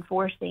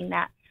reinforcing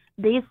that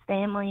these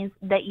families,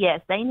 that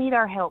yes, they need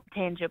our help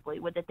tangibly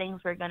with the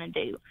things we're going to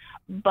do,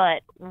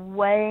 but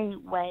way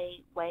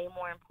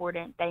more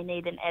important, they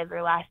need an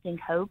everlasting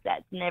hope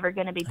that's never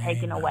going to be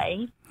taken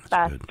away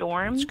by a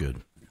storm. That's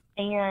good.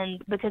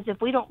 And because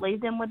if we don't leave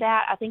them with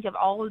that, I think of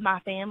all of my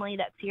family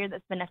that's here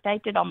that's been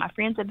affected, all my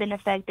friends have been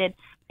affected.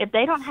 If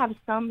they don't have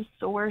some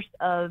source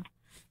of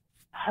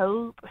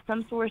hope,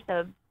 some source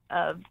of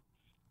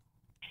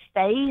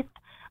faith,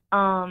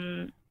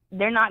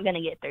 they're not going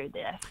to get through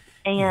this.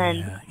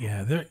 And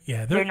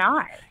they're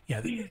not.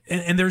 Yeah,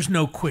 and there's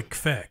no quick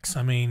fix.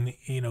 I mean,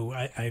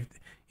 I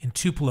in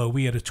Tupelo,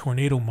 we had a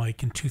tornado,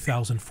 Mike, in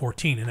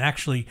 2014, and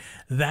actually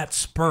that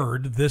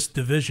spurred this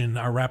division,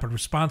 our Rapid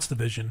Response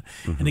Division.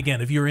 Mm-hmm. And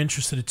again, if you're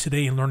interested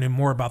today in learning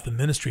more about the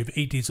ministry of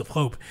 8 Days of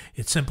Hope,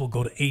 it's simple.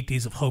 Go to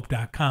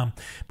 8daysofhope.com.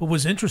 But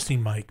what's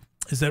interesting, Mike,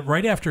 is that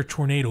right after a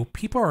tornado,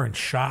 people are in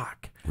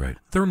shock. Right.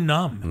 They're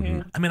numb.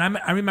 Mm-hmm. I mean,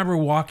 I remember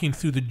walking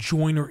through the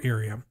Joyner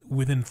area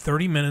within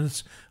 30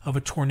 minutes of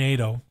a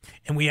tornado,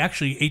 and we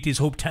actually, 8 Days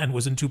Hope 10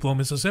 was in Tupelo,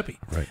 Mississippi.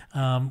 Right.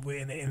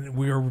 And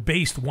we were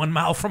based 1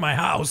 mile from my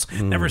house.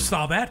 Never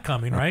saw that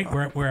coming, right,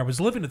 where I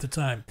was living at the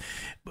time.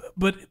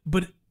 But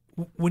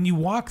when you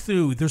walk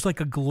through, there's like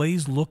a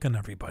glazed look on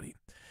everybody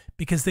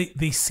because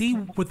they see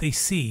what they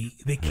see.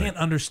 They can't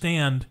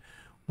understand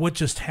what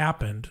just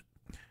happened,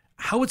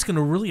 how it's going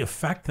to really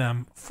affect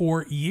them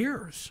for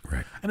years.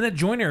 Right. I mean, that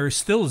joint area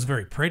still is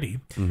very pretty,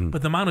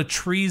 but the amount of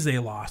trees they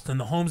lost and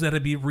the homes that had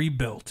to be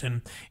rebuilt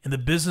and the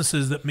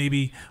businesses that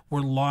maybe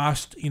were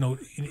lost,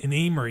 in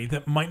Amory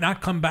that might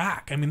not come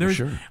back. I mean,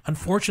 there's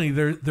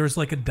unfortunately there's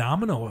like a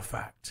domino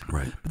effect.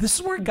 Right. But this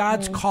is where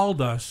God's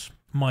called us,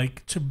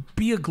 Mike, to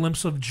be a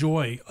glimpse of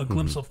joy, a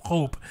glimpse of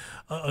hope,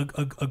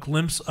 a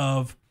glimpse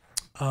of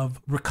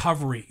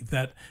recovery,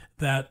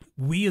 that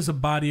we as a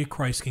body of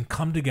Christ can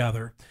come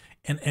together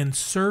and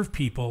serve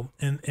people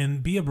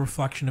and be a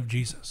reflection of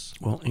Jesus.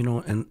 Well,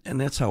 and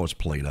that's how it's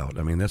played out.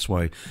 I mean, that's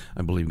why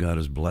I believe God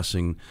is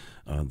blessing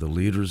the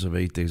leaders of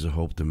 8 Days of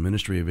Hope, the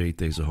ministry of 8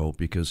 Days of Hope,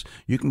 because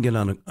you can get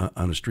on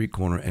a street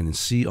corner and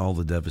see all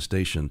the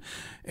devastation,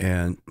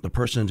 and the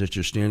person that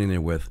you're standing there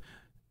with,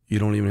 you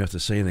don't even have to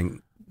say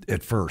anything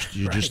at first.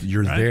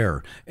 You're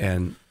there,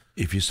 and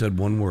if you said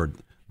one word,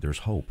 there's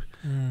hope.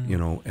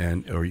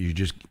 Or you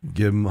just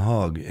give them a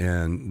hug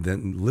and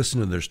then listen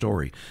to their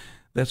story.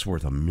 That's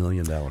worth $1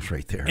 million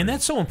right there. And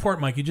that's so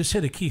important, Mike. You just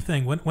hit a key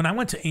thing. When I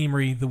went to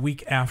Amory the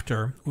week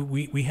after,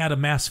 we had a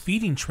mass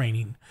feeding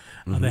training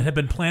that had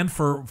been planned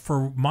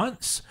for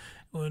months.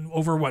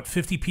 Over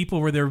 50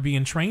 people were there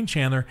being trained,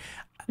 Chandler.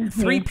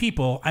 3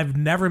 people I've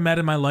never met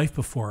in my life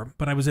before,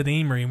 but I was at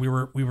Amory and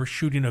we were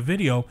shooting a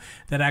video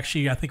that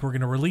actually I think we're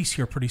going to release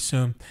here pretty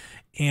soon.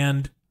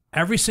 And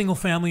every single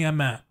family I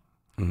met,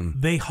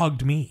 they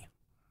hugged me.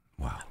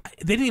 Wow.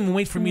 They didn't even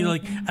wait for me to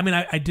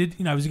I did,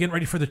 I was getting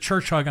ready for the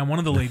church hug on one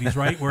of the ladies,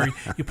 right? Where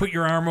you put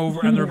your arm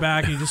over on their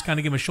back and you just kind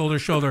of give them a shoulder to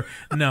shoulder.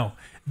 No,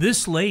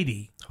 this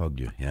lady hugged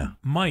you. Yeah.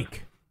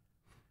 Mike,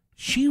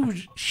 she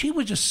was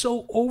just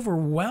so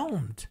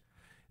overwhelmed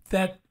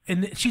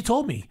and she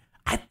told me,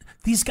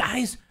 these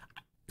guys,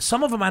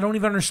 some of them, I don't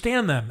even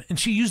understand them. And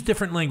she used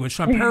different language,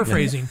 so I'm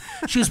paraphrasing.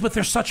 She goes, but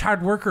they're such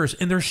hard workers,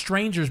 and they're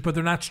strangers, but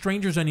they're not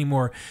strangers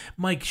anymore.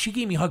 Mike, she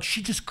gave me a hug.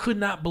 She just could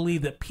not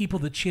believe that people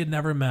that she had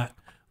never met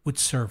would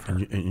serve her.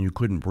 And you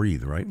couldn't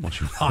breathe, right?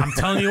 I'm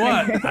telling you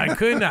what, I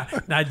could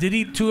not. Now, I did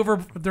eat two of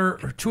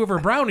her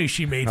brownies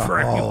she made for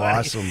everybody. Oh,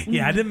 awesome.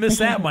 Yeah, I didn't miss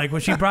that, Mike,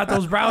 when she brought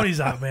those brownies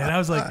out, man. I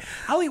was like,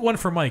 I'll eat one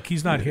for Mike.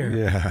 He's not here.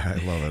 Yeah,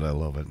 I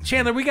love it.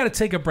 Chandler, we got to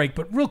take a break,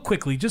 but real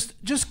quickly, just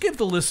give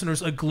the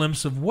listeners a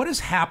glimpse of what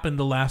has happened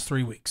the last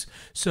 3 weeks.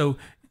 So,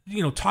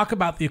 talk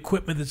about the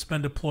equipment that's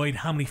been deployed,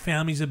 how many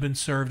families have been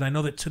served. I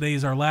know that today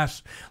is our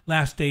last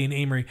day in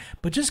Amory,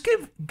 but just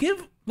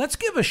let's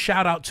give a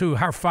shout out to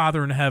our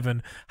Father in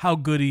heaven, how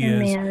good he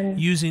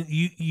is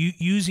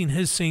using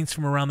his saints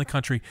from around the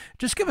country.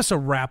 Just give us a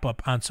wrap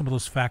up on some of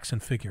those facts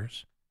and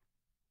figures.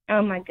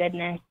 Oh my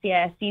goodness.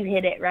 Yes, you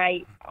hit it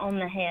right on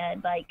the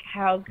head. Like,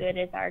 how good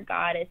is our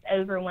God? It's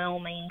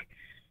overwhelming.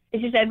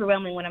 It's just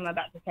overwhelming when I'm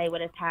about to say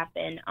what has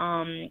happened.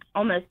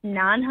 Almost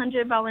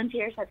 900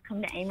 volunteers have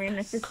come to Amory,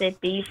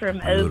 Mississippi from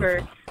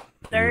over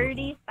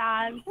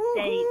 35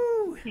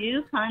 states,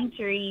 2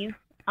 countries.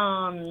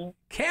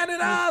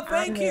 Canada,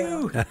 thank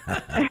you.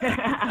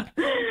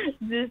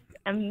 Just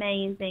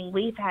amazing.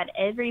 We've had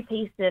every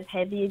piece of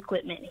heavy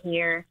equipment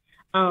here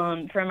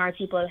from our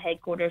Tupelo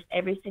headquarters,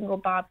 every single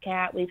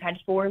Bobcat. We've had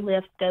 4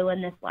 lifts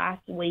going this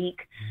last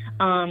week,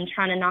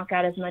 trying to knock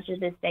out as much of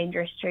this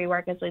dangerous tree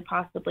work as we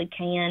possibly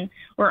can.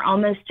 We're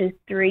almost to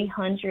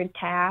 300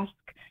 tasks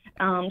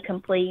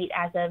complete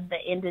as of the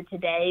end of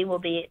today. We'll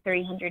be at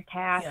 300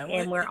 tasks,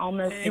 and we're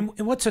almost... And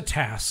what's a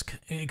task?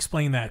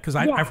 Explain that, because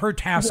I've heard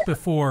tasks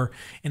before,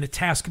 and a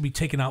task could be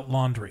taking out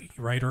laundry,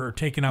 right, or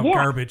taking out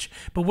garbage.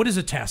 But what is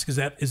a task? Is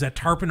that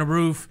tarping a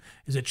roof?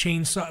 Is it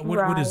chainsaw?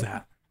 What is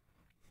that?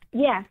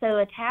 Yeah, so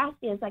a task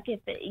is like if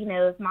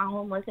my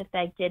home was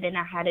affected and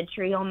I had a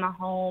tree on my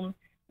home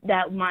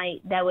that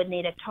would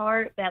need a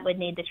tarp, that would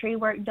need the tree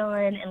work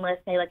done, and let's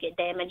say like it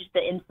damaged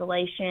the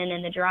insulation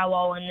and the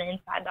drywall and the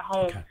inside the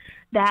home,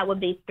 that would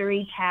be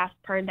 3 tasks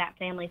per that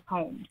family's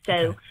home.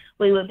 So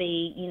we would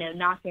be,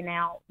 knocking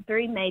out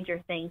 3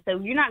 major things. So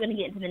you're not going to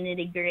get into the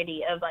nitty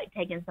gritty of like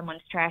taking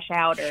someone's trash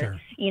out or,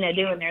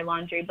 doing their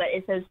laundry, but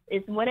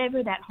it's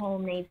whatever that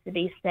home needs to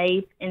be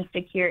safe and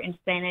secure and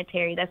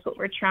sanitary. That's what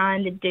we're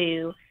trying to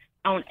do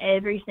on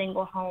every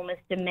single home, is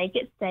to make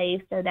it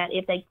safe so that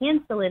if they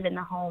can still live in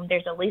the home,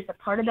 there's at least a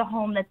part of the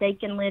home that they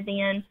can live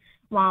in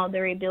while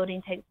the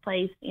rebuilding takes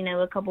place,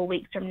 a couple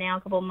weeks from now,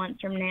 a couple months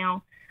from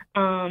now.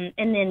 And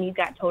then you've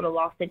got total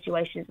loss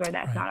situations where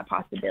that's not a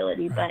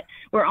possibility. But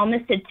we're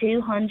almost to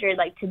 200.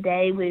 Like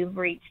today, we've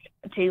reached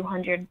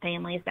 200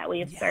 families that we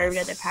have served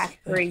over the past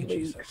 3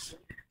 weeks.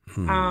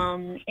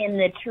 And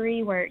the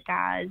tree work,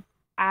 guys,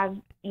 I've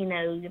seen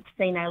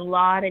a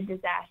lot of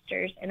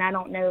disasters, and I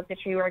don't know if the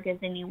tree work is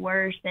any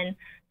worse than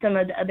some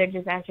of the other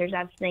disasters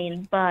I've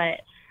seen,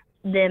 but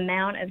the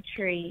amount of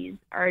trees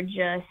are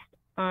just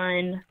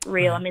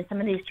unreal. I mean,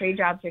 some of these tree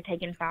jobs are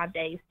taking 5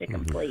 days to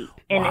complete,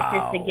 and it's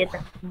just to get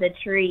the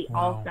tree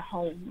off the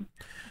home.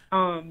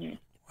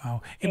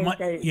 Wow.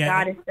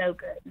 God is so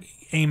good.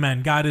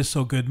 Amen. God is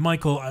so good.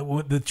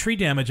 Michael, the tree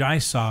damage I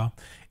saw,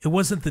 it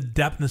wasn't the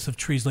depthness of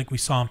trees like we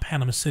saw in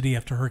Panama City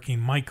after Hurricane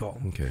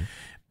Michael. Okay.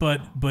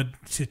 But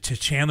to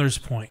Chandler's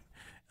point,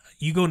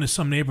 you go into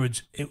some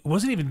neighborhoods, it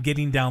wasn't even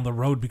getting down the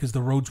road because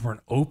the roads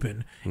weren't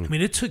open. I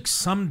mean, it took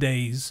some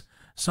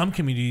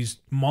communities,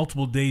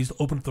 multiple days to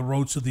open up the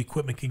road so the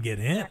equipment can get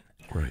in.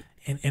 Right.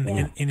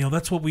 And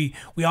that's what we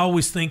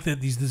always think, that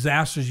these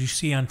disasters you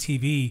see on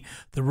TV,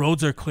 the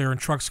roads are clear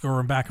and trucks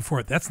going back and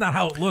forth. That's not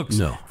how it looks.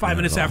 No, 5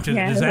 minutes after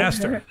the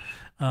disaster.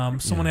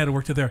 Someone had to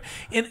work to there.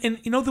 And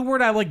the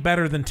word I like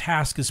better than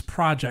task is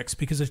projects,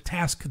 because a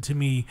task to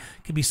me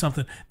could be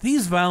something.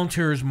 These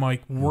volunteers,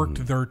 Mike,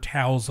 worked their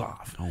tails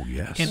off. Oh,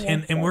 yes.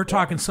 And we're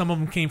talking, some of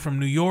them came from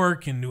New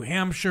York and New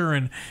Hampshire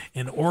and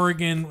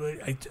Oregon.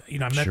 I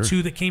met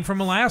two that came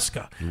from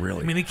Alaska.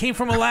 Really? I mean, they came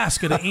from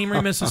Alaska to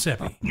Amory,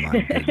 Mississippi.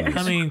 My goodness.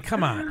 I mean,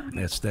 come on.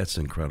 That's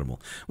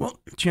incredible. Well,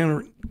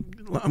 Chandler,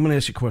 I'm going to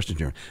ask you a question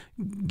here.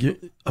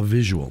 Get a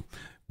visual.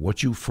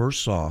 What you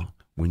first saw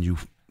when your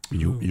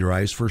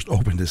eyes first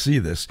opened to see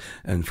this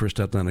and first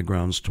stepped on the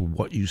grounds to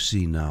what you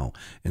see now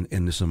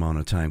in this amount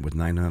of time with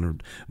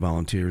 900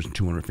 volunteers and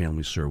 200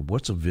 families served.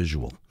 What's a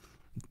visual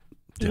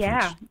difference?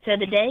 Yeah. So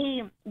the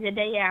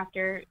day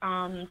after,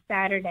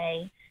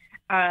 Saturday,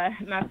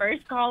 my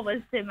first call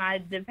was to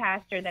the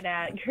pastor that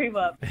I grew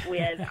up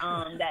with,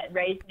 that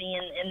raised me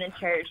in the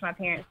church. My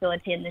parents still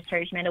attend the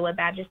church, Meadowood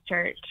Baptist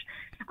Church,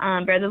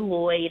 Brother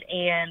Lloyd.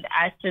 And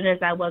as soon as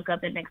I woke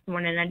up the next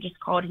morning, I just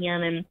called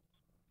him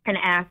and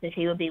asked if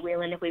he would be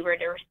willing if we were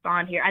to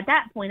respond here. At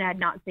that point, I had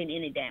not seen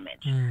any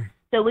damage.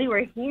 So we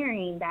were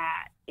hearing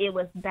that it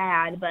was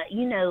bad, but,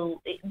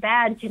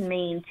 bad can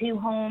mean 2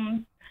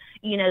 homes,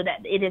 that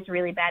it is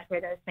really bad for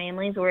those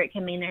families, or it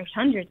can mean there's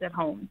hundreds of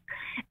homes.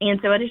 And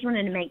so I just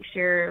wanted to make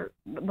sure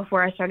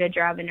before I started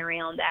driving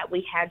around that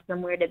we had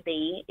somewhere to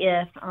be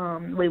if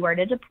we were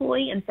to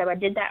deploy. And so I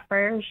did that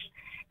first,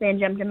 then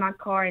jumped in my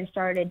car and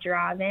started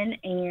driving.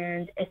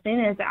 And as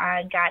soon as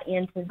I got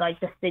into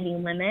the city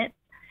limits,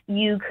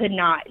 you could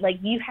not,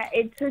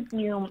 it took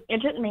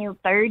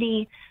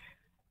me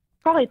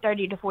probably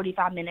 30 to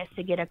 45 minutes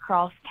to get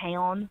across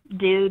town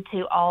due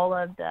to all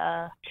of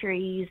the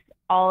trees,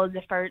 all of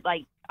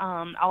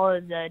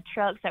the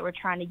trucks that were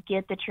trying to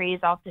get the trees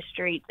off the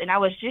streets. And I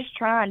was just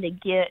trying to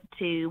get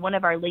to, one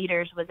of our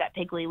leaders was at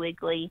Piggly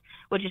Wiggly,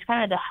 which is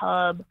kind of the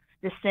hub,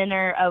 the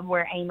center of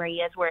where Amory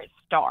is, where it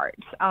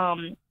starts.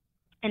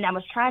 And I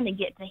was trying to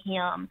get to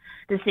him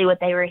to see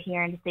what they were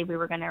hearing, to see if we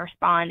were going to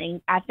respond.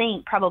 And I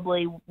think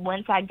probably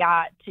once I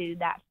got to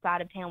that side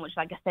of town, which,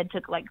 like I said,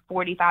 took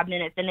 45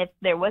 minutes, and if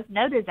there was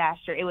no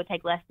disaster, it would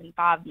take less than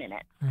 5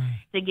 minutes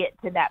to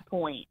get to that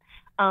point.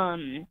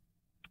 And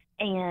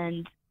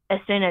as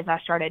soon as I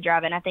started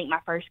driving, I think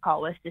my first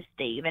call was to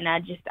Steve. And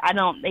I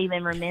don't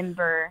even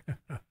remember.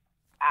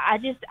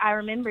 I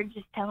remember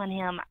just telling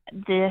him,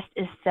 this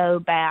is so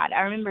bad.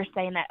 I remember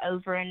saying that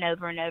over and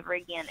over and over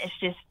again.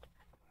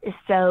 It's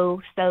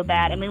so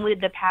bad. I mean,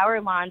 the power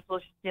lines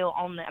were still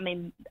on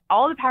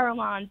all the power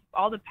lines,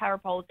 all the power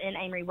poles in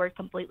Amory were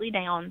completely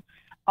down.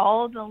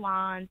 All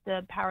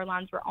the power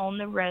lines were on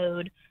the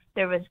road.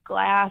 There was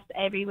glass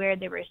everywhere.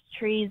 There was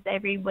trees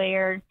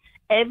everywhere.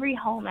 Every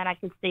home that I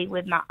could see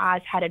with my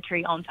eyes had a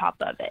tree on top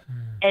of it.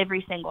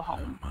 Every single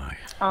home.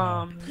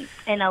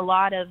 And a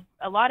lot of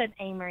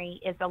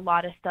Amory is a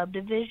lot of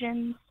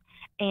subdivisions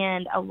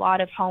and a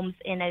lot of homes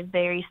in a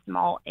very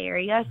small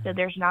area. So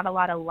there's not a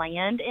lot of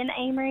land in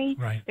Amory.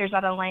 Right. There's a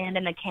lot of land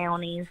in the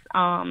counties,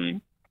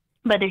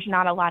 but there's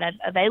not a lot of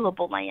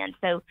available land.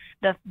 So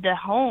the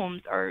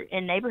homes are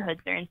in neighborhoods.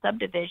 They're in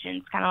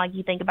subdivisions, kind of like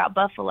you think about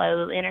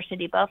Buffalo, inner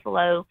city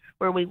Buffalo,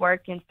 where we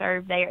work and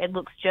serve there. It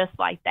looks just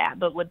like that,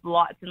 but with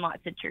lots and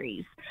lots of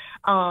trees.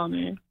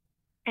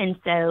 And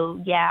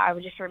so, I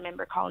would just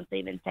remember calling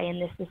Steve and saying,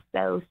 this is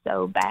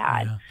so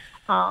bad. Yeah.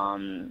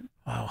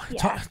 Wow.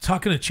 Yeah.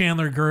 Talking to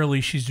Chandler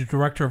Gurley, she's the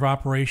Director of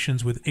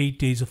Operations with 8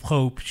 Days of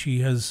Hope.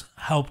 She has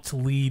helped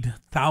lead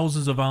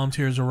thousands of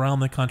volunteers around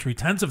the country,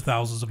 tens of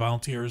thousands of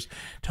volunteers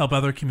to help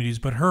other communities.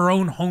 But her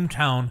own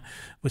hometown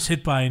was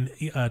hit by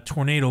a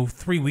tornado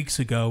 3 weeks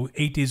ago.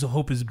 8 Days of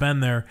Hope has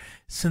been there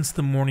since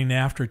the morning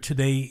after.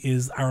 Today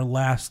is our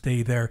last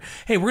day there.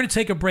 Hey, we're going to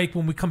take a break.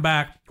 When we come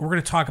back, we're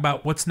going to talk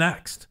about what's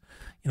next.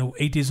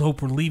 8 Days of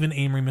Hope, we're leaving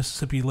Amory,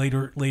 Mississippi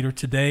later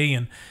today,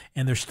 and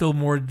there's still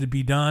more to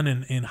be done,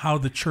 and how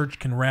the church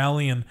can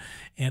rally,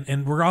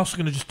 and we're also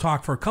going to just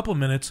talk for a couple of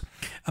minutes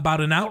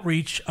about an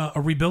outreach, a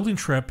rebuilding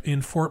trip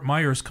in Fort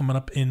Myers coming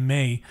up in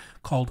May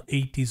called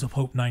 8 Days of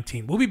Hope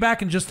 19. We'll be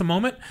back in just a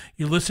moment.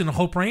 You're listening to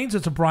Hope Reigns.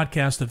 It's a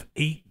broadcast of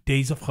 8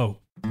 Days of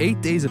Hope.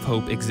 8 Days of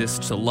Hope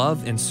exists to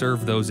love and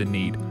serve those in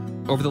need.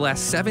 Over the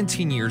last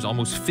 17 years,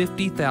 almost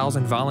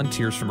 50,000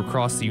 volunteers from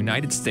across the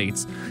United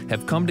States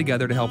have come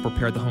together to help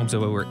repair the homes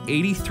of over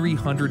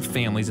 8,300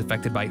 families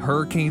affected by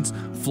hurricanes,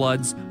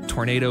 floods,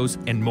 tornadoes,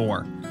 and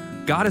more.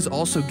 God has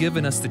also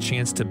given us the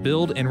chance to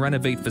build and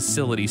renovate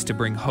facilities to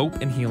bring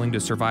hope and healing to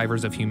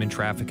survivors of human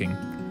trafficking.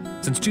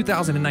 Since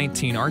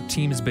 2019, our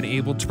team has been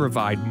able to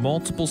provide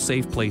multiple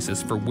safe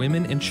places for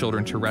women and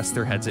children to rest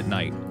their heads at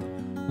night.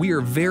 We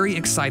are very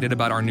excited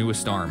about our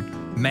newest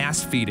arm,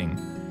 mass feeding.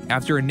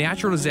 After a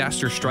natural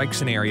disaster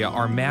strikes an area,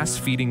 our mass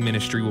feeding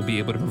ministry will be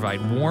able to provide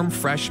warm,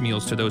 fresh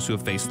meals to those who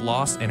have faced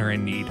loss and are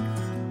in need.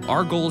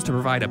 Our goal is to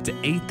provide up to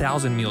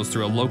 8,000 meals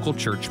through a local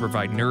church to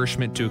provide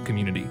nourishment to a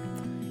community.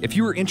 If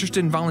you are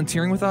interested in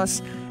volunteering with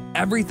us,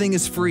 everything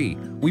is free.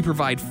 We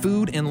provide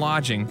food and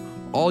lodging.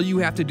 All you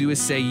have to do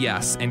is say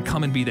yes and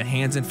come and be the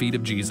hands and feet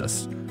of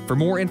Jesus. For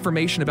more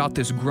information about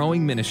this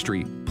growing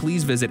ministry,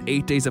 please visit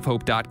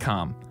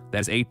 8daysofhope.com.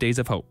 That's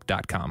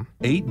 8daysofhope.com.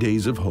 8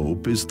 Days of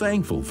Hope is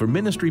thankful for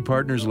ministry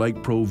partners like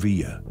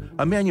Provia,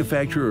 a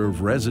manufacturer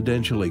of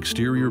residential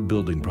exterior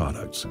building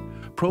products.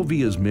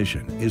 Provia's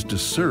mission is to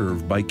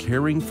serve by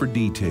caring for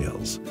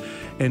details,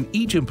 and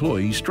each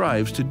employee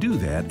strives to do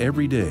that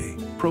every day.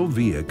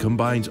 Provia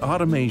combines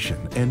automation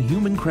and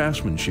human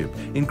craftsmanship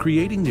in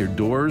creating their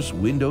doors,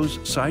 windows,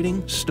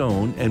 siding,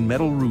 stone, and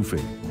metal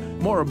roofing.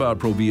 More about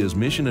Provia's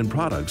mission and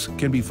products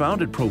can be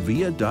found at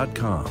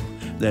provia.com.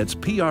 That's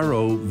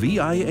PROVIA.com.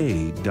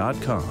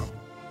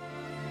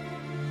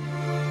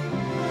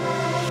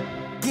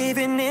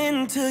 Giving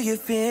in to your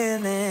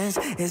feelings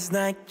is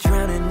like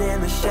drowning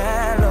in the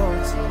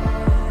shallows.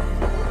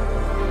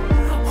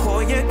 Oh,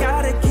 you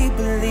gotta keep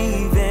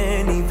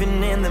believing,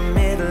 even in the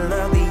middle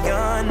of the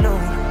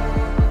unknown.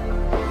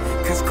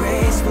 'Cause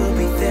grace will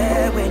be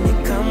there when you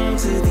come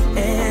to the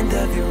end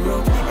of your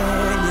rope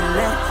and you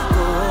let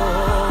go.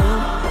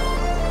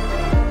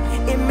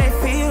 It may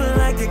feel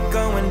like you're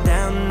going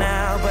down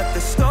now, but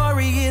the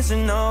story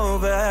isn't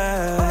over.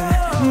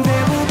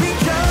 There will be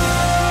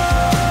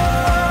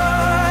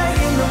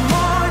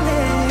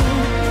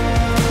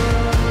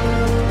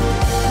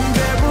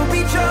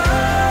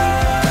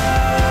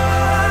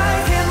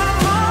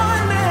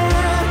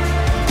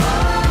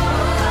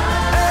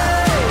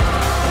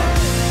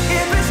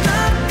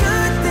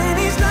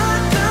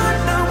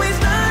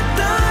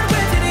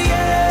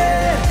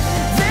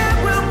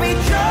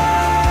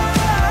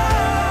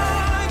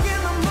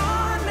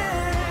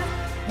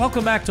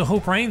Welcome back to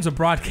Hope Reigns, a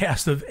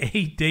broadcast of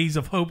 8 Days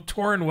of Hope.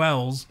 Torrin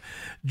Wells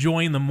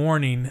join the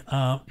morning.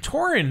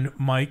 Torrin,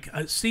 Mike,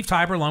 Steve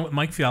Tiber, along with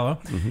Mike Fiala.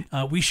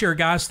 We share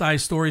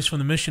God-sized stories from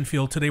the mission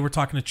field. Today we're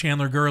talking to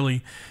Chandler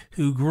Gurley,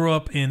 who grew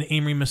up in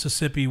Amory,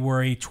 Mississippi,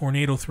 where a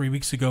tornado 3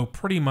 weeks ago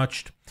pretty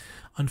much,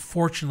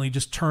 unfortunately,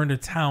 just turned a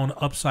town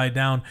upside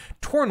down.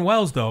 Torrin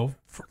Wells, though,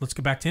 let's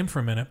go back to him for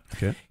a minute.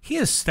 Okay. He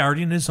is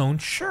starting his own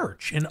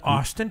church in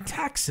Austin,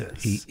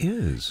 Texas. He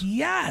is.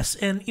 Yes.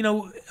 And, you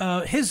know,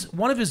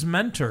 one of his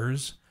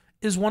mentors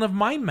is one of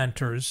my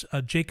mentors,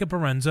 Jacob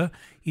Arenza.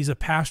 He's a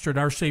pastor at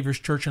Our Savior's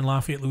Church in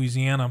Lafayette,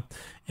 Louisiana.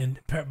 And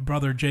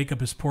Brother Jacob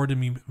has poured into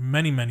me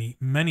many, many,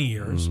 many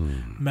years.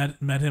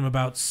 Met him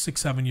about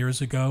 6-7 years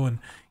ago, and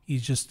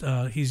he's just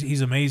he's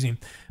amazing.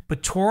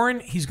 But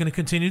Torrin, he's going to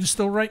continue to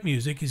still write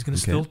music. He's going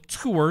to still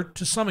tour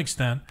to some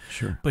extent.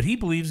 Sure. But he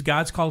believes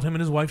God's called him and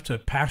his wife to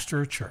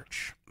pastor a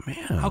church. Man,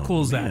 how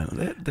cool is that?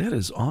 That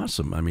is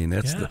awesome. I mean,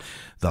 that's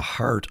the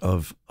heart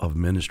of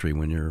ministry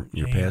when you're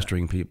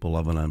pastoring people,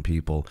 loving on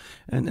people,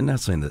 and not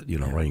saying that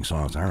writing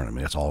songs aren't. I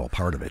mean, that's all a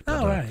part of it.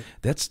 But, right.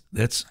 That's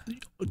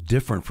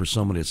different for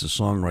somebody that's a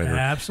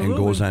songwriter and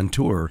goes on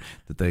tour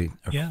that they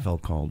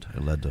felt called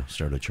and led to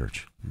start a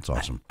church. It's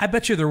awesome. I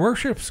bet you their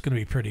worship's going to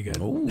be pretty good.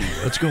 Oh,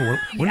 let's go.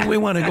 When do we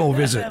want to go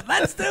visit?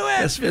 Let's do it.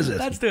 Let's visit.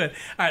 Let's do it.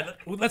 All right,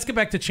 let's get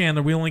back to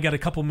Chandler. We only got a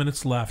couple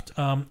minutes left.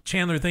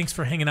 Chandler, thanks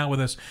for hanging out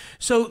with us.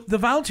 So the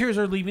volunteers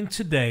are leaving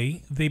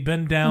today. They've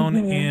been down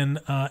in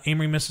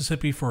Amory,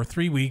 Mississippi for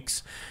 3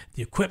 weeks.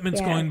 The equipment's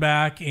going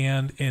back,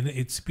 and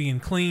it's being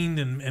cleaned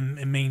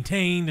and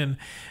maintained.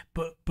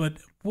 But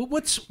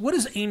what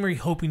is Amory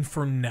hoping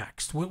for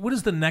next? What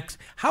is the next?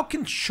 How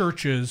can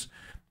churches?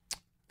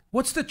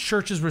 What's the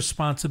church's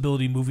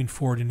responsibility moving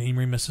forward in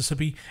Amory,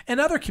 Mississippi, and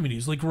other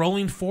communities like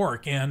Rolling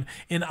Fork and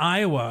in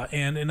Iowa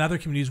and in other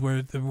communities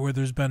where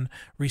there's been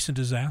recent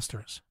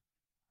disasters?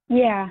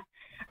 Yeah,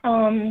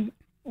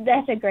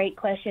 that's a great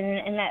question,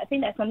 and I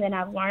think that's something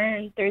I've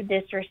learned through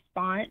this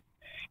response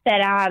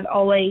that I've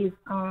always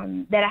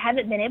that I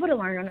haven't been able to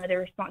learn on other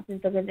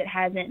responses because it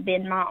hasn't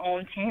been my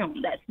own town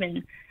that's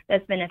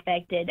been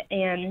affected.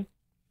 And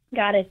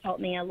God has taught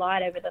me a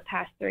lot over the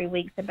past 3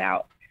 weeks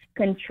about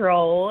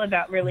control,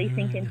 about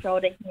releasing control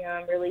to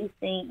Him,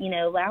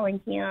 allowing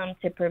Him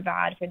to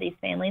provide for these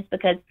families,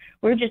 because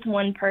we're just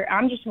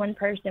I'm just one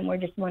person, we're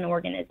just one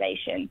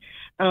organization.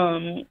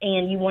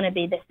 And you want to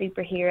be the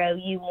superhero.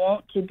 You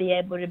want to be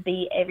able to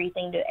be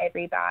everything to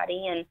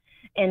everybody,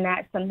 and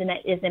that's something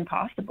that is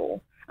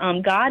impossible.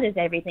 God is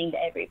everything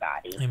to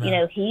everybody.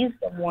 Amen. He's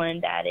the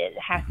one that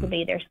has to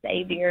be their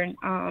savior.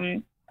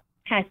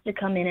 Has to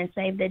come in and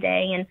save the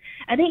day. And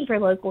I think for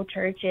local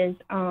churches,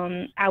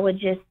 I would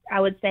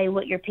say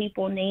what your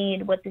people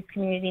need, what this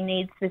community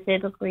needs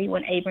specifically,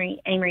 what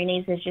Amory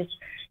needs is just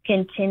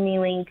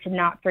continuing to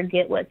not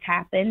forget what's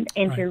happened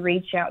and to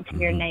reach out to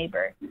your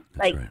neighbor.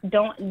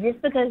 Don't,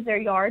 just because their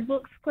yard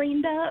looks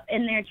cleaned up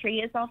and their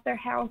tree is off their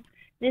house,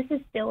 this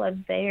is still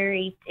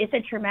it's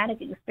a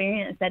traumatic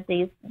experience that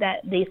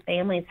these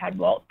families had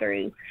walked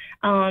through,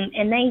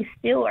 and they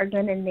still are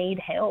going to need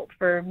help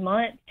for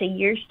months to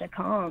years to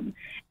come.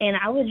 And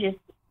I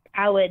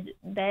would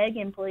beg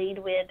and plead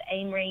with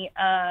Amory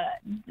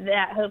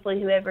that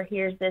hopefully whoever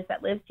hears this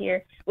that lives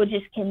here would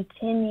just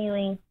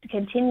continue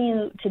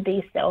to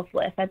be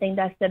selfless. I think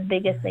that's the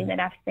biggest thing that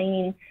I've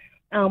seen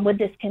with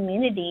this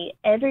community.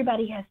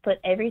 Everybody has put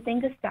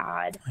everything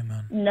aside.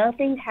 Amen.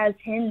 Nothing has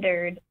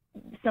hindered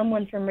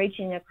someone from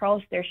reaching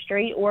across their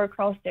street or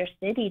across their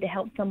city to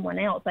help someone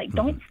else. Like,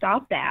 don't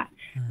stop that.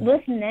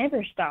 Let's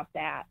never stop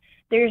that.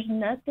 There's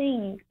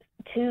nothing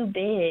too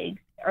big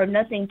or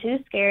nothing too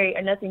scary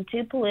or nothing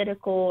too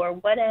political or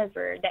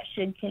whatever that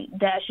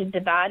should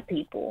divide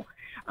people.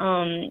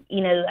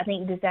 I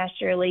think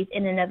disaster relief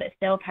in and of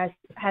itself has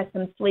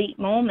some sweet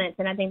moments,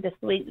 and I think the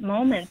sweet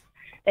moments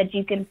that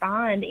you can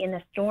find in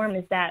a storm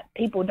is that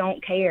people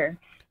don't care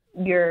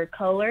your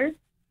color,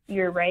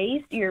 your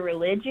race, your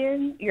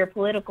religion, your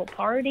political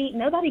party.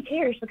 Nobody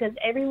cares because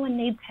everyone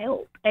needs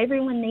help.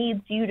 Everyone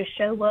needs you to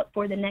show up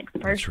for the next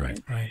person.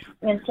 That's right.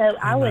 And so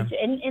I would,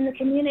 in the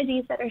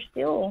communities that are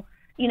still,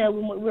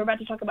 when we're about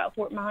to talk about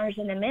Fort Myers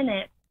in a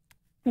minute,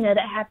 that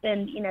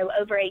happened,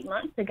 over 8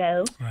 months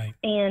ago. Right.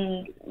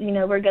 And,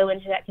 we're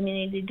going to that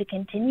community to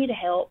continue to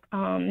help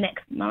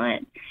next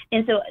month.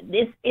 And so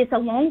it's a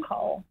long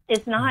call.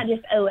 It's not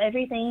just,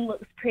 everything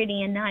looks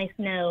pretty and nice.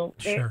 No,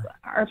 sure.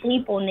 Our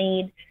people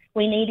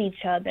we need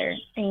each other.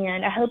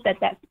 And I hope that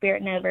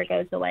spirit never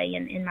goes away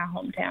in my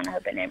hometown. I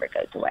hope it never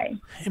goes away.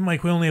 Hey,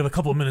 Mike, we only have a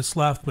couple of minutes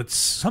left, but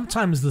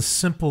sometimes the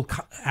simple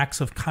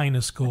acts of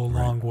kindness go a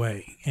long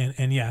way.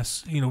 And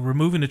yes,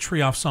 removing a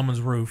tree off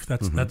someone's roof,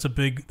 that's a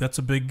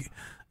big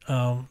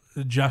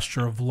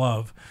gesture of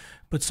love.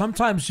 But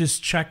sometimes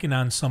just checking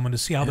on someone to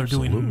see how they're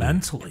doing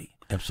mentally.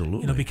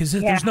 Absolutely. Because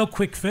there's no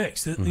quick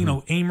fix.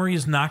 Amory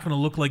is not going to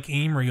look like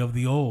Amory of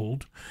the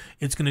old.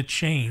 It's going to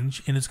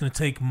change, and it's going to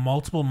take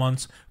multiple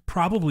months,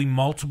 probably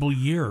multiple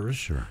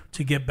years,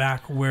 to get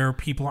back where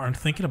people aren't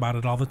thinking about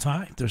it all the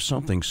time. There's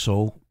something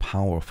so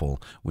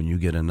powerful when you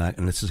get a knock,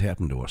 and this has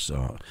happened to us.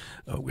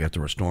 We had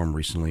a storm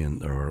recently,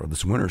 or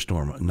this winter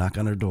storm, knock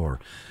on our door.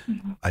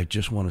 I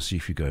just want to see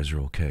if you guys are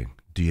okay.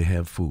 Do you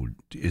have food?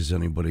 Is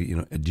anybody,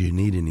 do you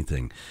need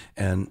anything?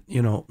 And,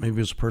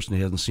 maybe it's a person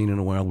who hasn't seen in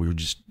a while.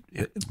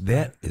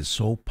 That is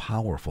so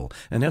powerful.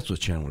 And that's what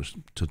Chandler's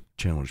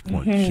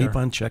point. Keep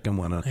on checking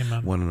one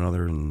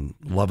another and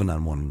loving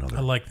on one another.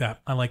 I like that.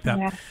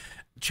 Yeah.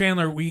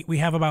 Chandler, we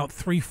have about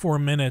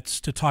 3-4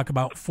 minutes to talk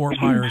about Fort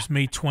Myers,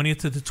 May 20th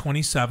to the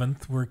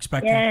 27th. We're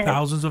expecting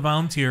thousands of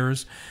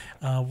volunteers.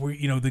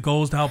 The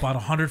goal is to help out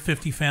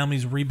 150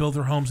 families rebuild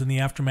their homes in the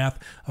aftermath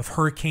of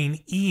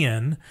Hurricane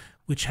Ian,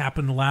 which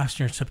happened last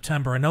year in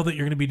September. I know that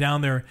you're going to be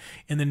down there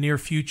in the near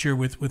future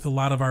with a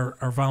lot of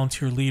our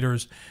volunteer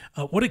leaders.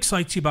 What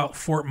excites you about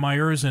Fort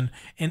Myers? And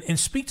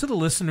speak to the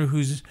listener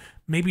who's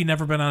maybe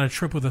never been on a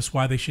trip with us,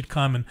 why they should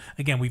come. And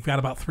again, we've got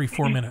about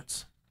 3-4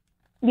 minutes.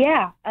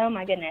 Yeah. Oh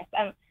my goodness.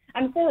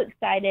 I'm so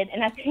excited.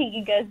 And I think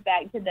it goes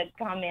back to the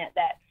comment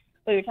that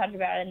we were talking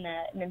about in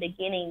the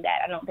beginning, that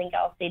I don't think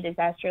I'll see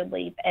disaster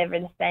relief ever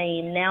the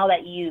same. Now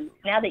that you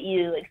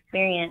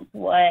experience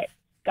what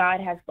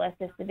God has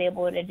blessed us to be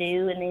able to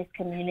do in these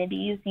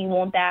communities, you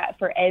want that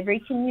for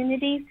every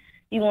community.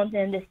 You want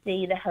them to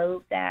see the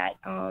hope that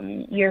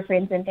your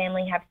friends and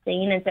family have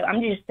seen. And so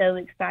I'm just so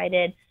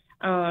excited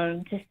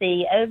to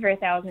see over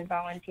 1,000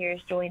 volunteers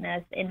join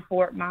us in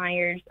Fort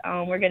Myers.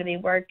 We're going to be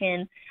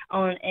working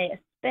on a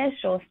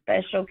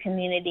special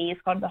community. It's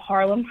called the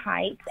Harlem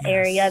Heights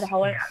area, the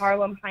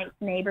Harlem Heights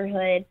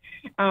neighborhood.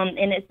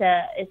 And it's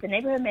a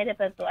neighborhood made up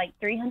of like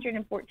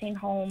 314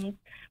 homes.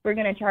 We're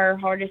going to try our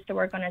hardest to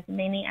work on as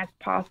many as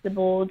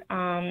possible.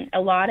 A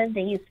lot of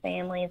these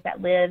families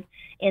that live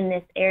in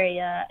this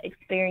area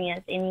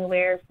experience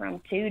anywhere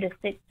from 2 to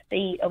 6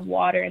 feet of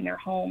water in their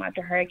home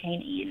after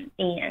Hurricane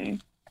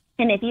Ian.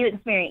 And if you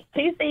experience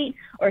 2 feet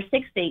or 6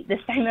 feet, the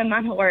same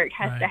amount of work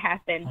has to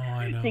happen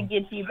to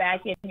get you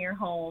back in your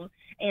home.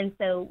 And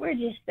so we're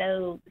just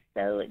so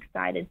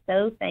excited,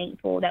 so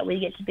thankful that we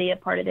get to be a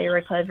part of their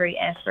recovery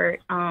effort.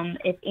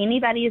 If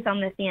anybody is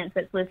on the fence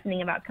that's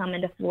listening about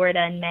coming to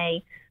Florida in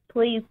May,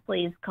 please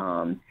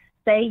come.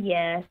 Say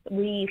yes.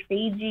 We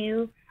feed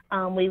you.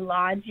 We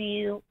lodge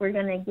you. We're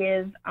going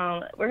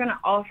to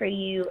offer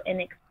you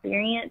an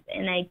experience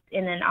and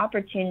an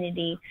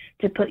opportunity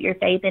to put your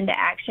faith into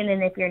action.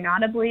 And if you're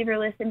not a believer,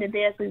 listen to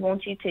this. We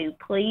want you to.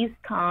 Please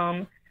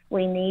come.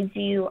 We need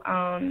you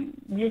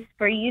just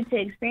for you to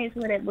experience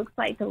what it looks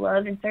like to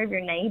love and serve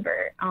your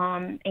neighbor.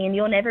 And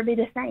you'll never be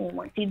the same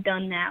once you've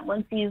done that.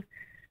 Once you've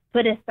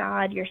put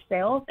aside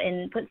yourself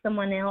and put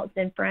someone else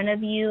in front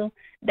of you,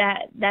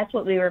 that's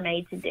what we were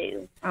made to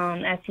do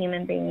as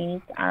human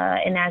beings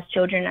and as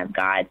children of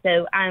God.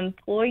 So I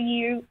implore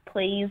you,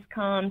 please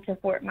come to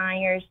Fort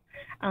Myers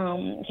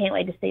can't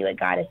wait to see what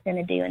God is going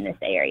to do in this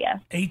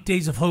area. 8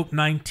 Days of Hope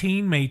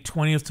 19, May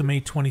 20th to May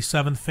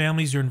 27th.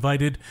 Families are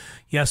invited.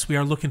 Yes, we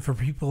are looking for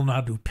people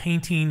now to do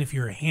painting. If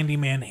you're a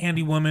handyman,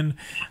 handywoman,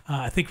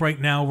 I think right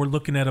now we're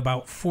looking at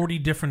about 40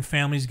 different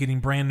families getting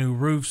brand new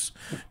roofs,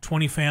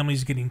 20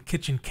 families getting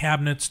kitchen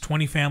cabinets,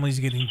 20 families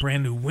getting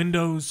brand new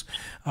windows.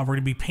 We're going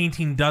to be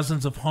painting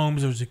dozens of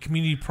homes. There's a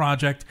community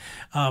project.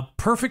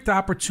 Perfect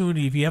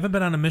opportunity if you haven't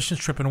been on a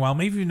missions trip in a while.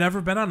 Maybe you've never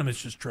been on a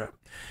missions trip.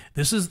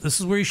 This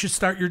is where you should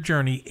start your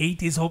journey. 8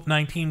 Days of Hope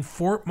 19,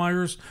 Fort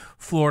Myers,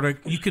 Florida.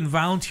 You can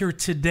volunteer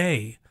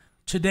today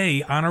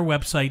on our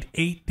website,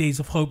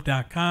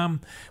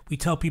 8daysofhope.com. We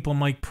tell people,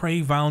 Mike,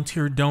 pray,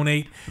 volunteer,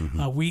 donate.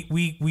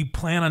 We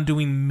plan on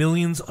doing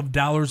millions of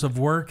dollars of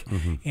work.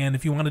 And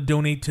if you want to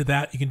donate to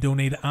that, you can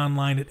donate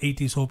online at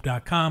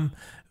 8daysofhope.com.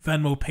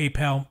 Venmo,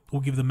 PayPal.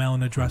 We'll give the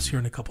mailing address here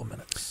in a couple of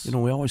minutes.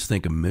 We always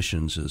think of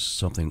missions as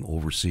something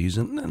overseas,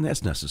 and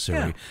that's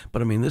necessary. Yeah.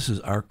 But, I mean, this is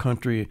our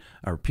country,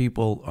 our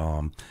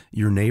people,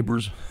 your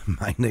neighbors,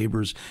 my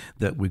neighbors,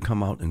 that we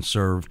come out and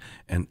serve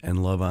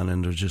and love on,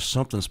 and there's just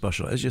something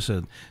special. As you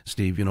said,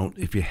 Steve,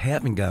 if you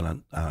haven't got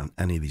on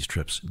any of these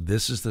trips,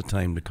 this is the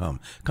time to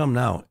come. Come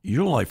now.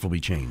 Your life will be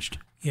changed.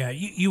 Yeah,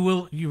 you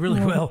will. You really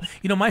will.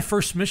 My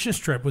first missions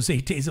trip was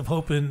 8 Days of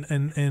Hope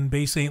in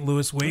Bay St.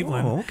 Louis,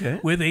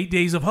 Waveland, with 8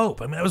 Days of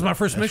Hope. I mean, that was my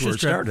first missions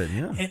trip. Started,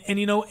 yeah.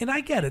 And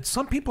I get it.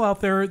 Some people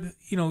out there,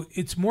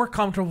 it's more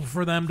comfortable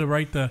for them to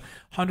write the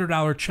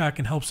 $100 check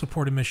and help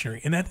support a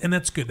missionary, and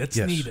that's good. That's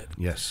needed.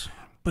 Yes.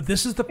 But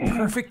this is the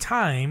perfect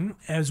time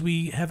as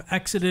we have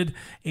exited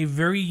a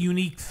very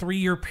unique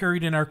 3-year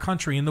period in our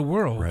country, in the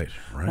world, right.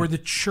 where the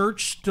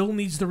church still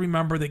needs to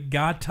remember that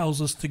God tells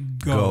us to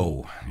go.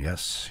 Go.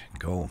 Yes,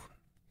 go.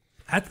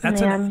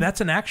 That's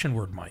an action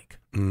word, Mike.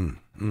 You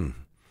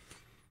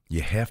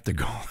have to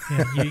go.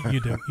 Yeah,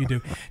 you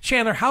do.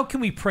 Chandler, how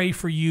can we pray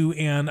for you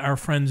and our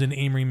friends in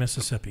Amory,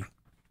 Mississippi?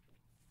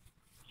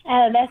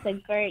 Oh, that's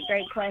a great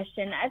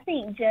question. I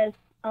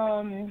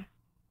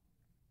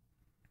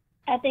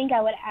think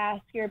I would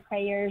ask your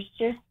prayers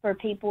just for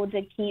people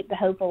to keep the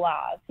hope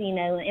alive,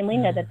 and we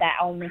know that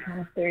only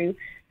comes through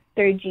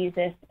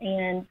Jesus,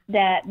 and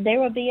that there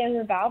will be a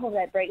revival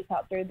that breaks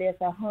out through this,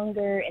 a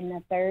hunger and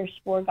a thirst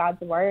for God's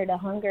word, a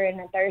hunger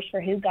and a thirst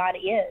for who God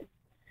is.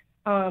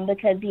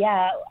 Because,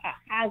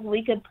 as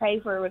we could pray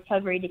for a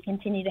recovery to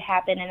continue to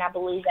happen, and I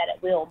believe that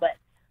it will, but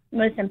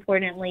most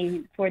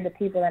importantly, for the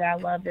people that I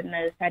love the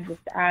most,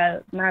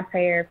 my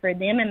prayer for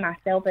them and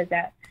myself is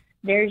that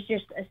there's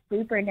just a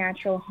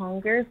supernatural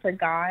hunger for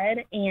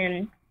God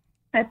and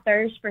a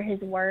thirst for his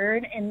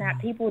word, and that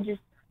people just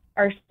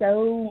are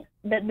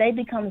that they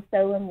become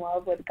so in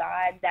love with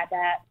God that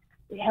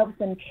helps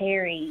them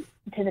carry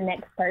to the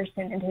next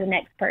person and to the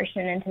next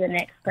person and to the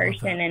next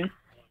person. And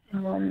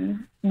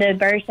the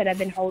verse that I've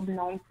been holding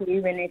on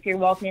to, and if you're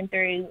walking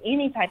through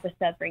any type of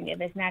suffering,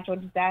 if it's natural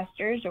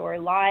disasters or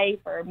life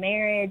or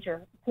marriage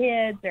or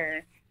kids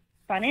or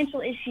financial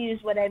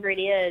issues, whatever it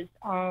is,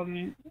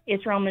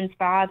 it's Romans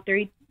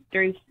 5:3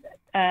 through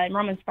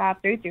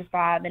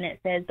 5, and it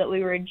says, "But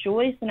we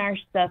rejoice in our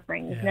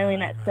sufferings,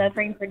 knowing that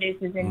suffering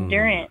produces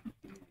endurance,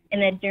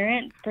 and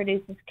endurance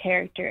produces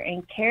character,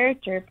 and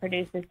character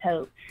produces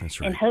hope.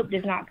 That's right. And hope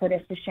does not put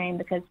us to shame,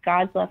 because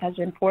God's love has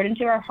been poured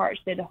into our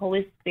hearts through the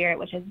Holy Spirit,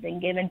 which has been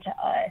given to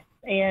us."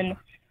 And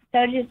so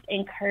I just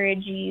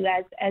encourage you,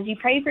 as you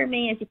pray for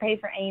me, as you pray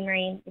for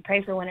Amory, you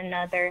pray for one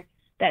another,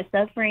 that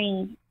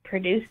suffering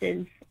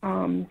produces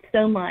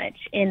so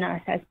much in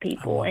us as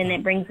people, and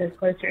it brings us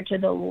closer to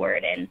the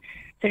Lord. And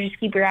so just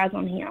keep your eyes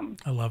on him.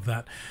 I love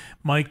that.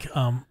 Mike,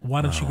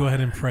 why don't you go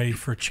ahead and pray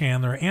for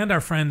Chandler and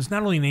our friends,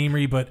 not only in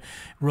Amory, but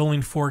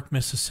Rolling Fork,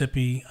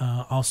 Mississippi,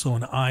 also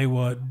in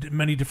Iowa.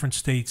 Many different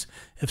states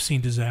have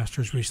seen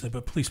disasters recently,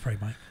 but please pray,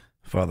 Mike.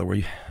 Father,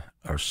 we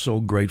are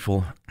so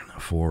grateful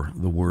for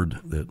the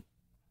word that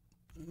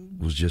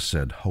was just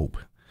said, hope.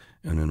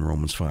 And in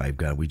Romans 5,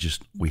 God,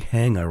 we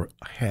hang our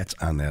hats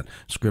on that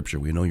scripture.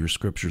 We know your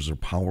scriptures are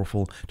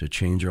powerful to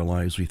change our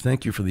lives. We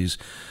thank you for these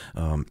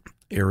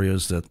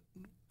areas that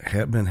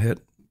have been hit,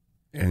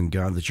 and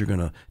God, that you're going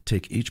to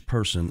take each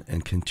person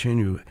and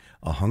continue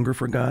a hunger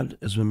for God,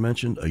 as been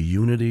mentioned, a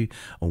unity,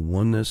 a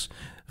oneness.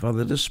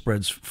 Father, this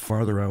spreads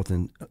farther out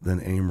than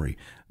Amory.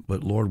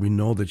 But Lord, we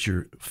know that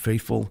you're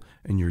faithful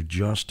and you're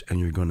just, and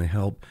you're going to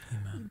help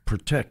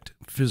protect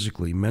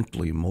physically,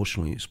 mentally,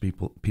 emotionally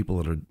people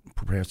that are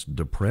perhaps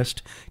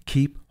depressed.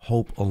 Keep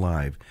hope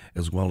alive,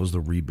 as well as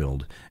the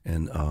rebuild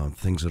and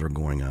things that are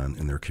going on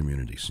in their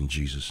communities. In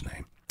Jesus'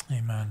 name.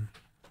 Amen.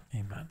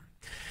 Amen.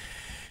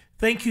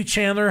 Thank you,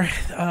 Chandler.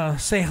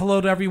 Say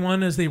hello to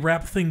everyone as they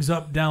wrap things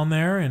up down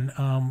there, and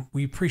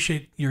we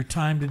appreciate your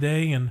time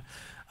today. And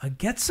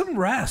get some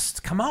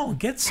rest. Come on,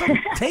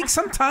 take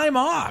some time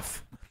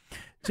off.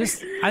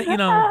 Just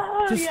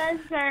yes,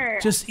 sir.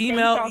 Just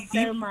email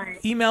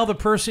the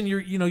person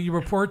you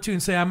report to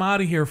and say, I'm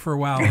out of here for a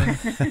while,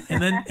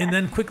 and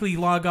then quickly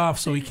log off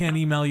so he can't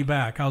email you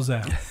back. How's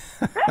that?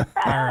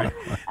 All right.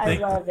 I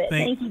love it.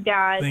 Thank you,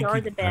 guys.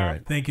 You're the best. All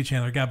right. Thank you,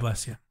 Chandler. God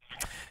bless you.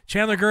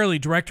 Chandler Gurley,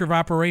 Director of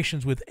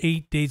Operations with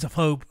 8 Days of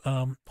Hope,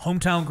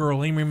 hometown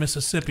girl, Amory,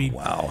 Mississippi.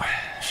 Wow.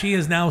 She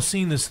has now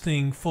seen this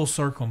thing full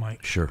circle,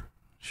 Mike. Sure.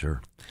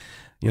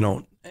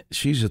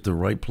 She's at the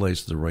right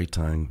place at the right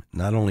time,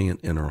 not only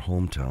in her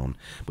hometown,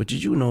 but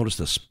did you notice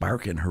the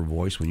spark in her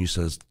voice when you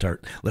said,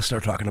 let's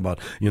start talking about,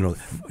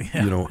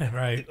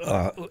 right.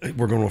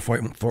 We're going to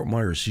fight Fort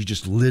Myers. She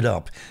just lit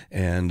up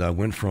and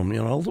went from,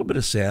 a little bit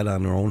of sad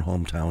on her own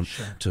hometown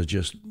to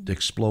just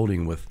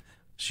exploding with,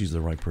 she's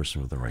the right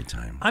person with the right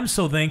time. I'm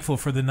so thankful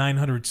for the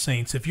 900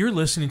 Saints. If you're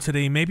listening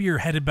today, maybe you're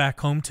headed back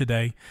home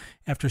today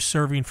after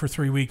serving for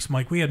 3 weeks,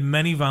 Mike. We had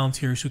many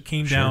volunteers who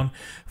came down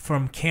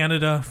from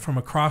Canada, from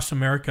across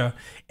America,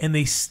 and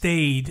they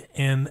stayed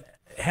and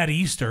had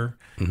Easter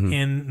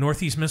in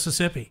Northeast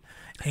Mississippi.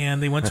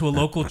 And they went to a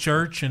local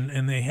church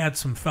and they had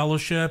some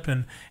fellowship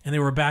and they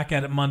were back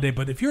at it Monday.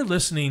 But if you're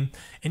listening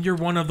and you're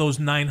one of those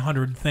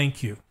 900,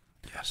 thank you.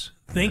 Yes.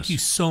 Thank you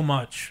so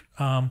much.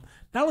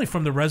 Not only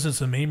from the residents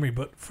of Amory,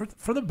 but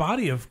for the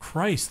body of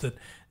Christ.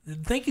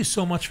 Thank you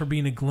so much for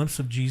being a glimpse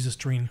of Jesus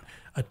during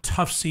a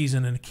tough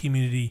season in a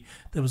community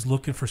that was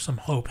looking for some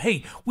hope.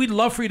 Hey, we'd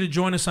love for you to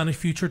join us on a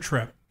future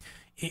trip.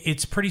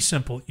 It's pretty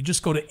simple. You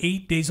just go to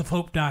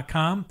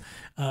 8daysofhope.com.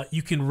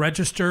 You can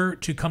register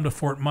to come to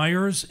Fort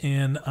Myers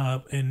in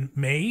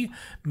May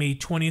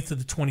 20th to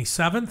the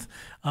 27th.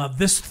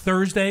 This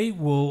Thursday,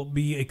 we'll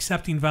be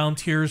accepting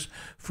volunteers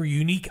for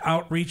unique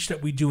outreach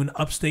that we do in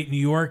upstate New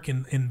York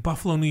and in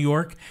Buffalo, New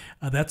York.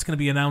 That's going to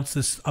be announced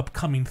this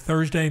upcoming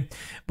Thursday.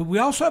 But we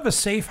also have a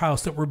safe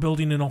house that we're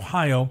building in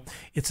Ohio.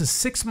 It's a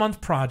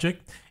 6-month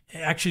project.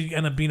 Actually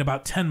end up being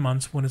about 10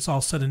 months when it's all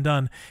said and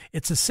done.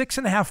 It's a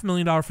 $6.5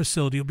 million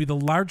facility. It'll be the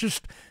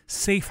largest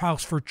safe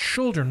house for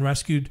children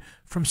rescued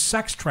from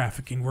sex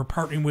trafficking. We're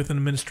partnering with a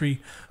ministry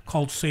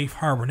called Safe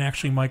Harbor. And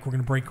actually, Mike, we're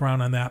going to break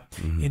ground on that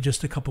in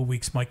just a couple of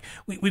weeks, Mike.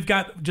 We've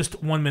got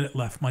just 1 minute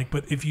left, Mike.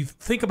 But if you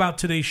think about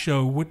today's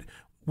show,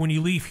 when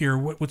you leave here,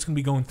 what's going to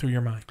be going through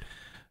your mind?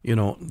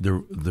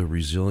 The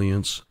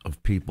resilience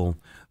of people,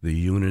 the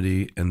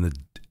unity, and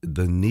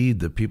the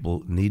need that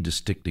people need to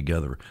stick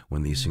together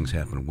when these things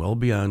happen. Well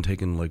beyond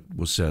taking, like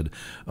was said,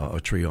 a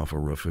tree off a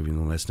roof, even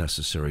though that's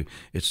necessary.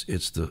 It's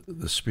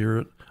the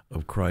Spirit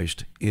of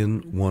Christ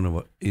in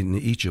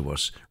each of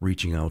us,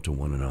 reaching out to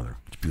one another.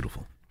 It's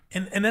beautiful.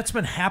 And that's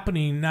been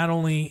happening not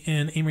only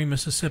in Amory,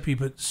 Mississippi,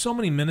 but so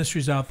many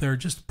ministries out there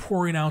just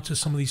pouring out to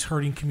some of these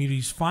hurting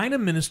communities. Find a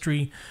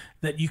ministry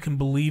that you can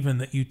believe in,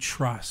 that you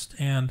trust,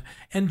 and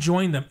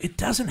join them. It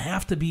doesn't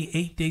have to be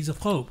 8 Days of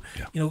Hope.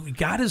 Yeah.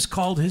 God has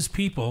called his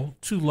people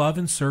to love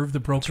and serve the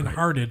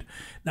brokenhearted. Right.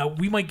 Now,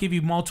 we might give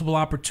you multiple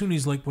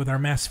opportunities, like with our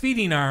mass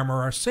feeding arm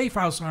or our safe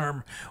house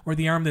arm or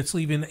the arm that's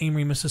leaving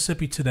Amory,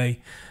 Mississippi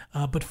today.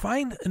 But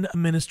find a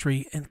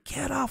ministry and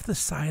get off the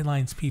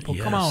sidelines, people.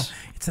 Yes. Come on.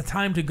 It's a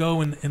time to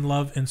go and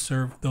love and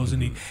serve those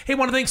in need. Hey, I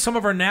want to thank some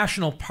of our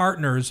national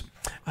partners.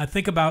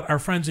 Think about our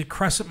friends at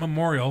Crescent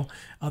Memorial.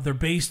 They're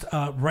based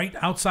right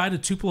outside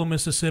of Tupelo,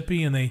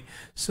 Mississippi, and they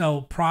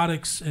sell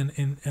products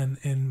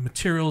and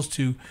materials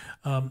to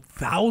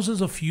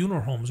thousands of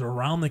funeral homes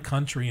around the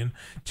country. And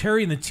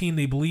Terry and the team,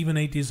 they believe in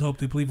 8 Days of Hope.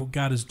 They believe what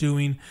God is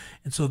doing.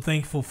 And so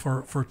thankful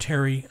for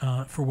Terry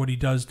for what he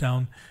does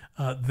down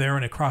there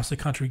and across the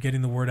country,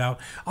 getting the word out.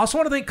 Also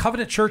want to thank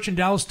Covenant Church in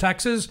Dallas,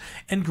 Texas,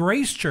 and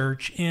Grace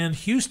Church in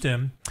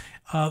Houston.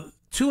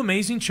 Two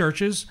amazing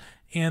churches,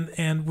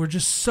 and we're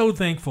just so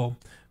thankful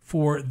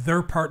for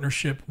their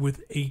partnership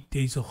with 8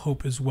 Days of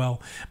Hope as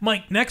well.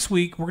 Mike, next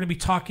week we're going to be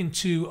talking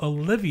to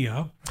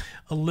Olivia.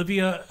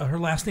 Olivia, her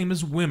last name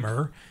is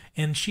Wimmer,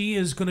 and she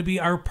is going to be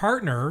our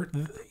partner.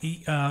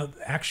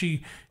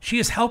 Actually, she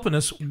is helping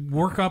us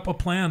work up a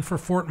plan for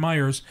Fort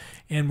Myers,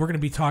 and we're going to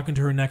be talking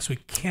to her next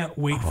week. Can't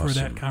wait for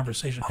that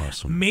conversation.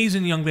 Awesome.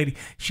 Amazing young lady.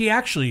 She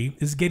actually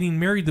is getting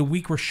married the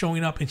week we're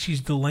showing up, and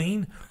she's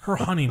delaying her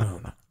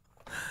honeymoon.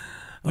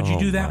 Would you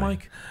do that,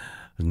 Mike?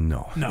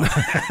 No.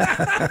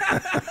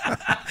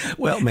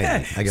 Well,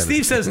 maybe.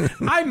 Steve says,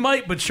 I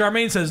might, but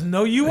Charmaine says,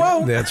 no, you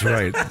won't. That's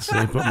right.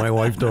 Same with my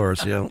wife,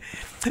 Doris, yeah.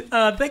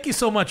 Thank you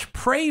so much.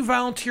 Pray,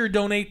 volunteer,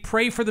 donate.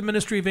 Pray for the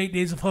ministry of 8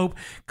 Days of Hope.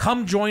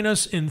 Come join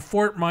us in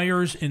Fort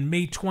Myers in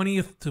May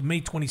 20th to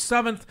May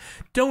 27th.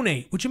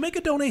 Donate. Would you make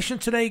a donation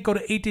today? Go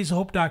to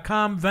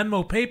 8daysofhope.com,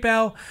 Venmo,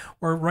 PayPal,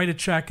 or write a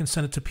check and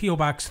send it to P.O.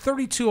 Box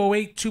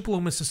 3208, Tupelo,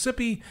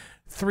 Mississippi,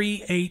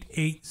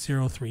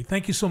 38803.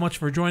 Thank you so much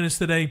for joining us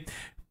today.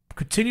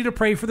 Continue to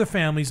pray for the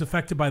families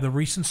affected by the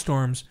recent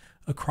storms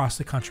across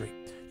the country.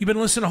 You've been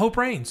listening to Hope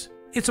Reigns.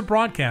 It's a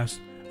broadcast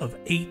of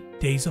 8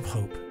 Days of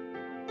Hope.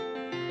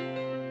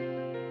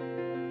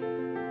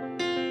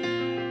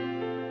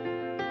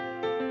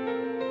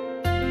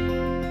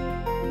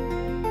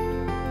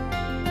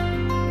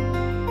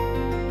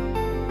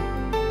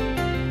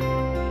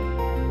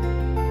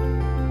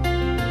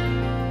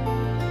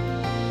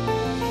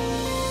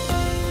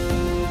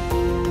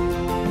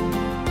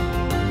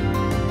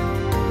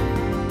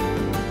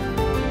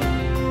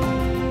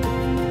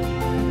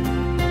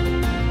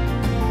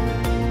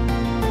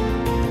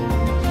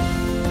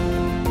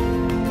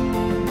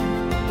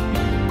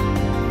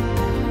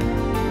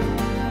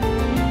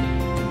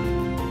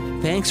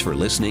 Thanks for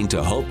listening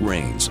to Hope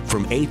Reigns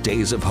from 8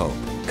 Days of Hope.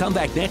 Come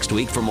back next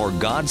week for more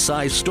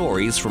God-sized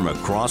stories from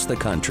across the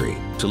country.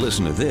 To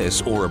listen to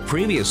this or a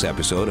previous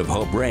episode of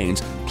Hope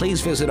Reigns,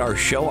 please visit our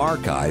show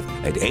archive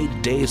at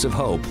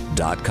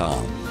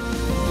 8daysofhope.com.